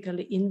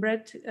scientifically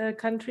inbred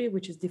country,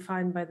 which is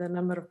defined by the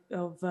number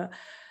of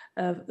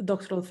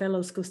doctoral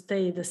fellows could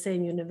stay at the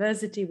same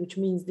university, which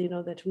means, you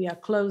know, that we are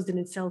closed in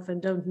itself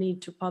and don't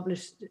need to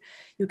publish.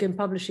 You can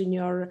publish in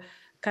your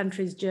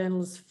country's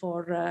journals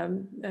for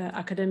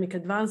academic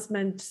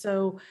advancement.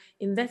 So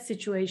in that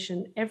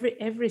situation,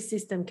 every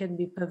system can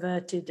be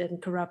perverted and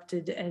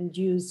corrupted and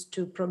used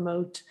to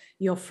promote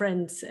your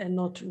friends and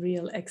not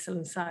real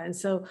excellent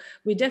science. So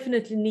we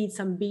definitely need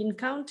some bean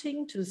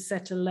counting to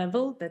set a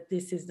level that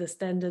this is the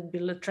standard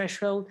below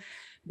threshold,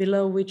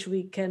 below which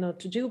we cannot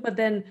do. But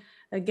then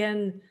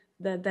again,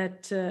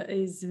 that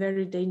is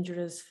very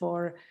dangerous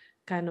for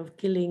kind of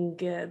killing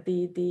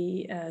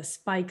the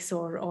spikes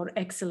or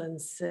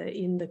excellence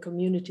in the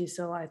community.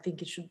 So I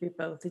think it should be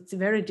both. It's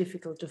very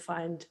difficult to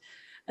find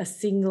a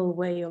single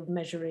way of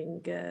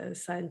measuring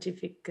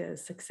scientific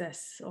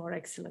success or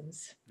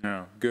excellence.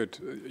 Yeah, good.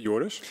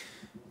 Joris?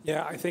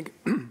 Yeah, I think,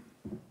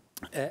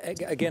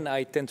 again,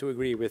 I tend to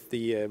agree with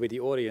the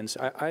audience.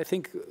 I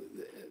think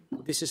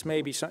this is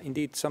maybe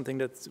indeed something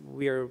that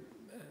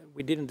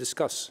we didn't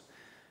discuss.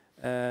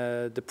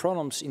 The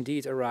problems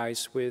indeed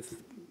arise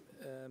with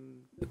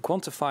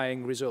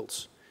quantifying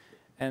results,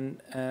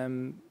 and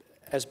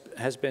as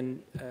has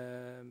been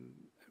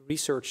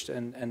researched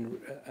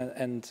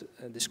and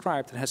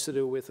described, it has to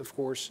do with, of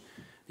course,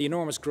 the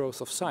enormous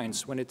growth of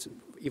science when it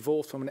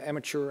evolved from an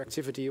amateur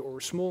activity or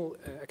small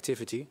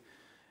activity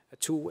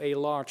to a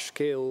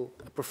large-scale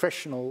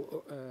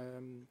professional,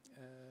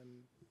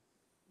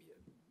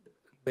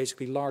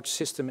 basically large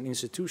system and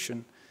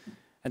institution.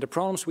 And the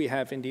problems we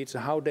have indeed, so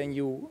how do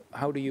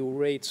you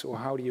rate or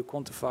how do you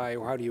quantify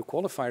or how do you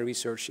qualify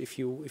research if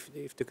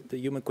the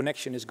human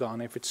connection is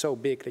gone, if it's so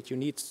big that you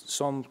need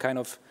some kind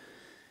of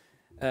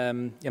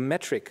a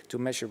metric to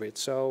measure it.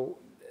 So,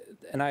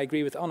 and I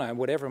agree with Anna,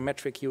 whatever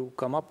metric you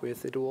come up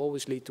with, it will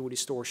always lead to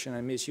distortion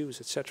and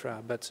misuse,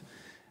 etc. But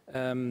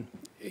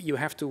you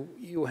have to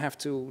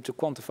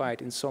quantify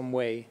it in some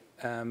way.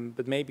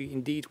 But maybe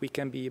indeed we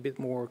can be a bit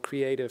more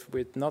creative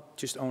with not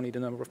just only the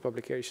number of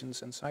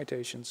publications and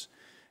citations.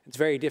 It's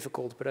very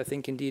difficult, but I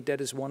think indeed that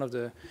is one of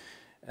the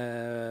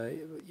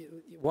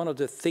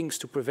things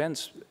to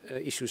prevent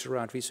issues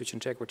around research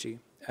integrity.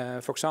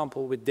 For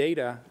example, with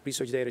data,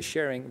 research data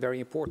sharing,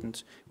 very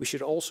important. We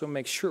should also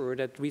make sure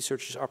that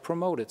researchers are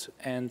promoted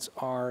and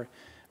are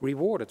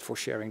rewarded for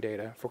sharing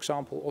data. For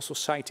example, also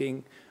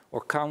citing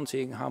or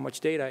counting how much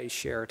data is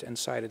shared and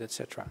cited,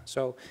 etc.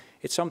 So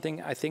it's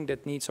something I think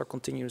that needs our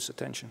continuous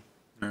attention.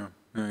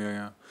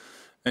 Yeah.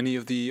 Any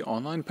of the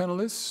online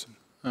panelists?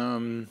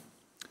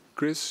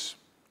 Chris,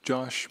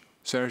 Josh,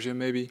 Serge,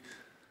 maybe?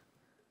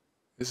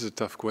 This is a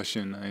tough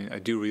question. I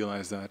do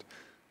realize that.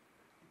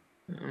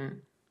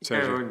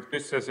 Yeah,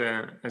 just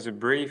as a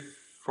brief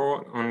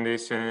thought on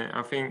this,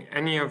 I think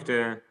any of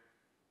the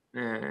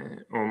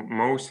or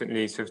most at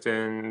least of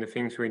the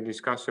things we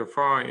discussed so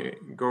far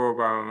go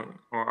about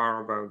or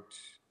are about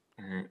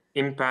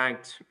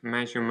impact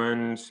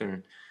measurements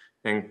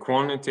and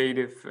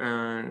quantitative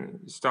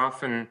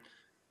stuff. And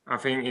I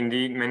think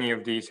indeed many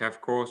of these have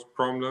caused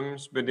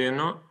problems, but they're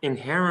not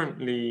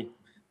inherently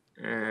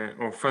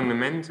or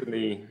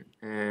fundamentally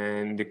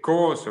the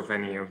cause of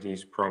any of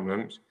these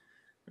problems.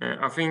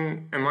 I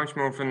think a much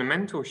more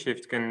fundamental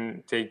shift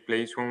can take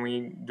place when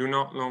we do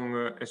not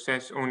longer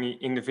assess only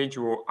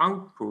individual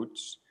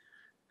outputs,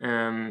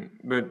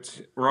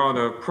 but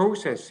rather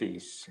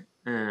processes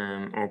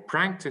or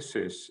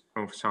practices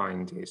of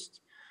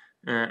scientists.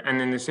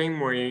 And in the same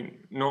way,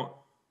 not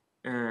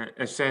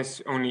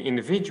assess only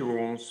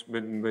individuals,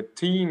 but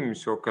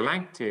teams or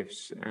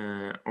collectives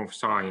of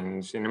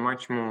science in a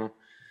much more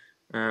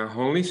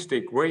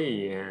holistic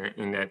way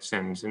in that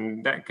sense.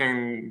 And that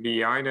can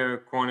be either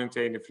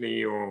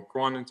quantitatively or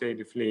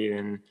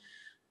quantitatively.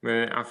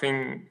 But I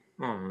think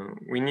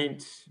we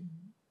need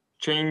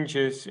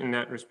changes in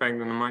that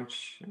respect on a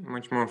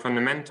much more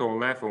fundamental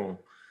level,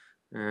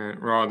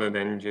 rather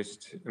than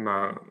just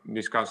about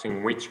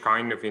discussing which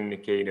kind of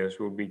indicators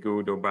will be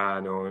good or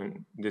bad or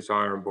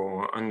desirable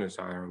or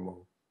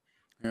undesirable.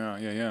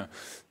 Yeah.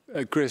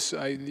 Chris,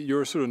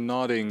 you're sort of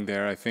nodding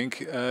there, I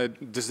think.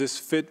 Does this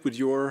fit with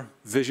your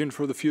vision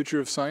for the future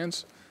of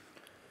science?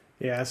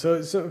 Yeah,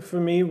 so for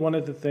me, one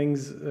of the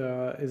things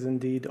is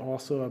indeed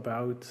also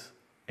about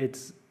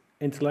it's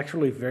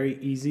intellectually very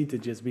easy to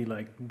just be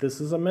like,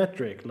 this is a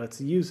metric, let's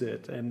use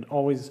it. And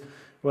always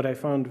what I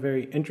found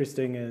very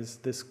interesting is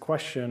this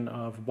question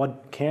of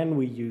what can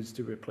we use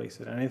to replace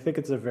it? And I think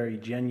it's a very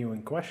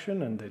genuine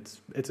question, and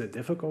it's a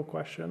difficult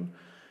question.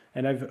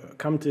 And I've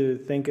come to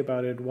think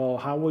about it, well,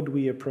 how would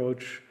we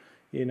approach,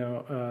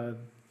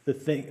 the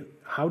thing,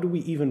 how do we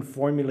even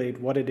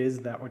formulate what it is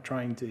that we're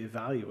trying to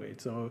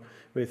evaluate? So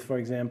with, for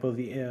example,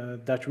 the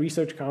Dutch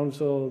Research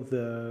Council,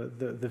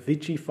 the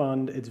Vichy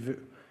Fund,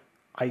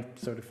 I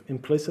sort of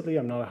implicitly,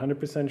 I'm not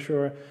 100%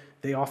 sure,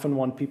 they often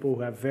want people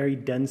who have very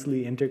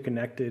densely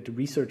interconnected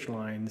research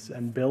lines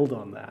and build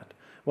on that.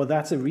 Well,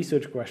 that's a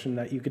research question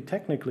that you could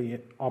technically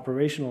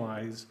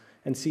operationalize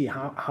and see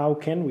how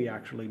can we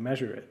actually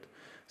measure it,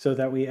 so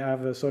that we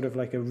have a sort of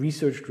like a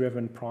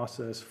research-driven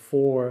process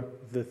for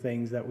the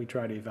things that we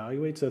try to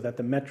evaluate, so that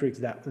the metrics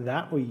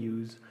that we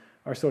use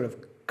are sort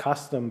of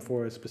custom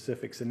for a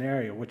specific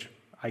scenario, which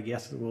I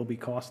guess will be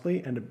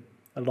costly. And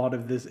a lot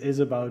of this is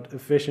about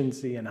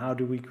efficiency and how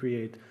do we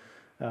create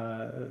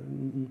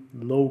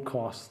low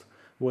cost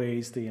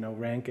ways to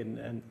rank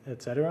and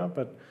etc.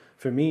 But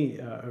for me,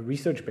 a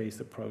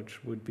research-based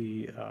approach would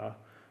be a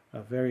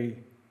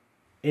very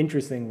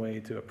interesting way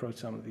to approach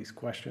some of these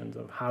questions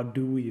of how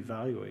do we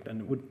evaluate,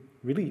 and it would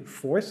really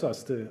force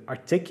us to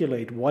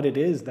articulate what it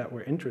is that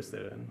we're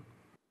interested in.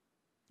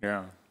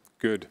 Yeah,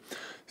 good.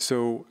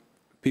 So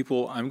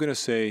people, I'm going to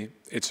say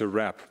it's a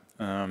wrap.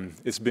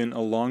 It's been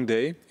a long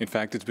day. In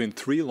fact, it's been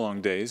 3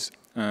 long days.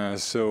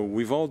 So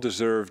we've all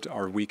deserved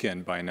our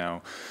weekend by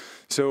now.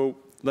 So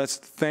let's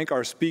thank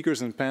our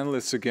speakers and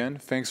panelists again.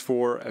 Thanks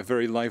for a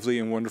very lively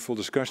and wonderful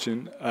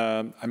discussion.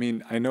 I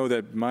mean, I know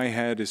that my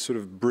head is sort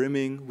of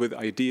brimming with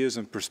ideas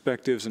and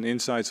perspectives and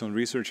insights on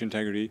research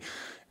integrity,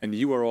 and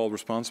you are all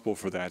responsible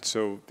for that.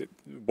 So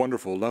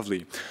wonderful,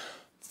 lovely.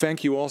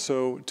 Thank you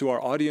also to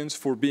our audience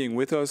for being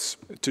with us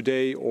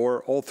today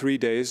or all 3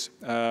 days.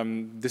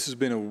 This has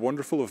been a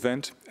wonderful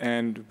event,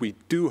 and we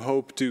do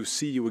hope to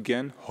see you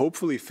again,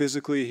 hopefully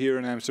physically here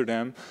in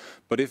Amsterdam,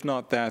 but if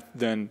not that,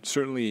 then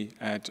certainly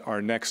at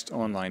our next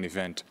online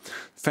event.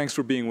 Thanks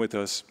for being with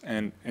us,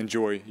 and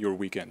enjoy your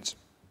weekends.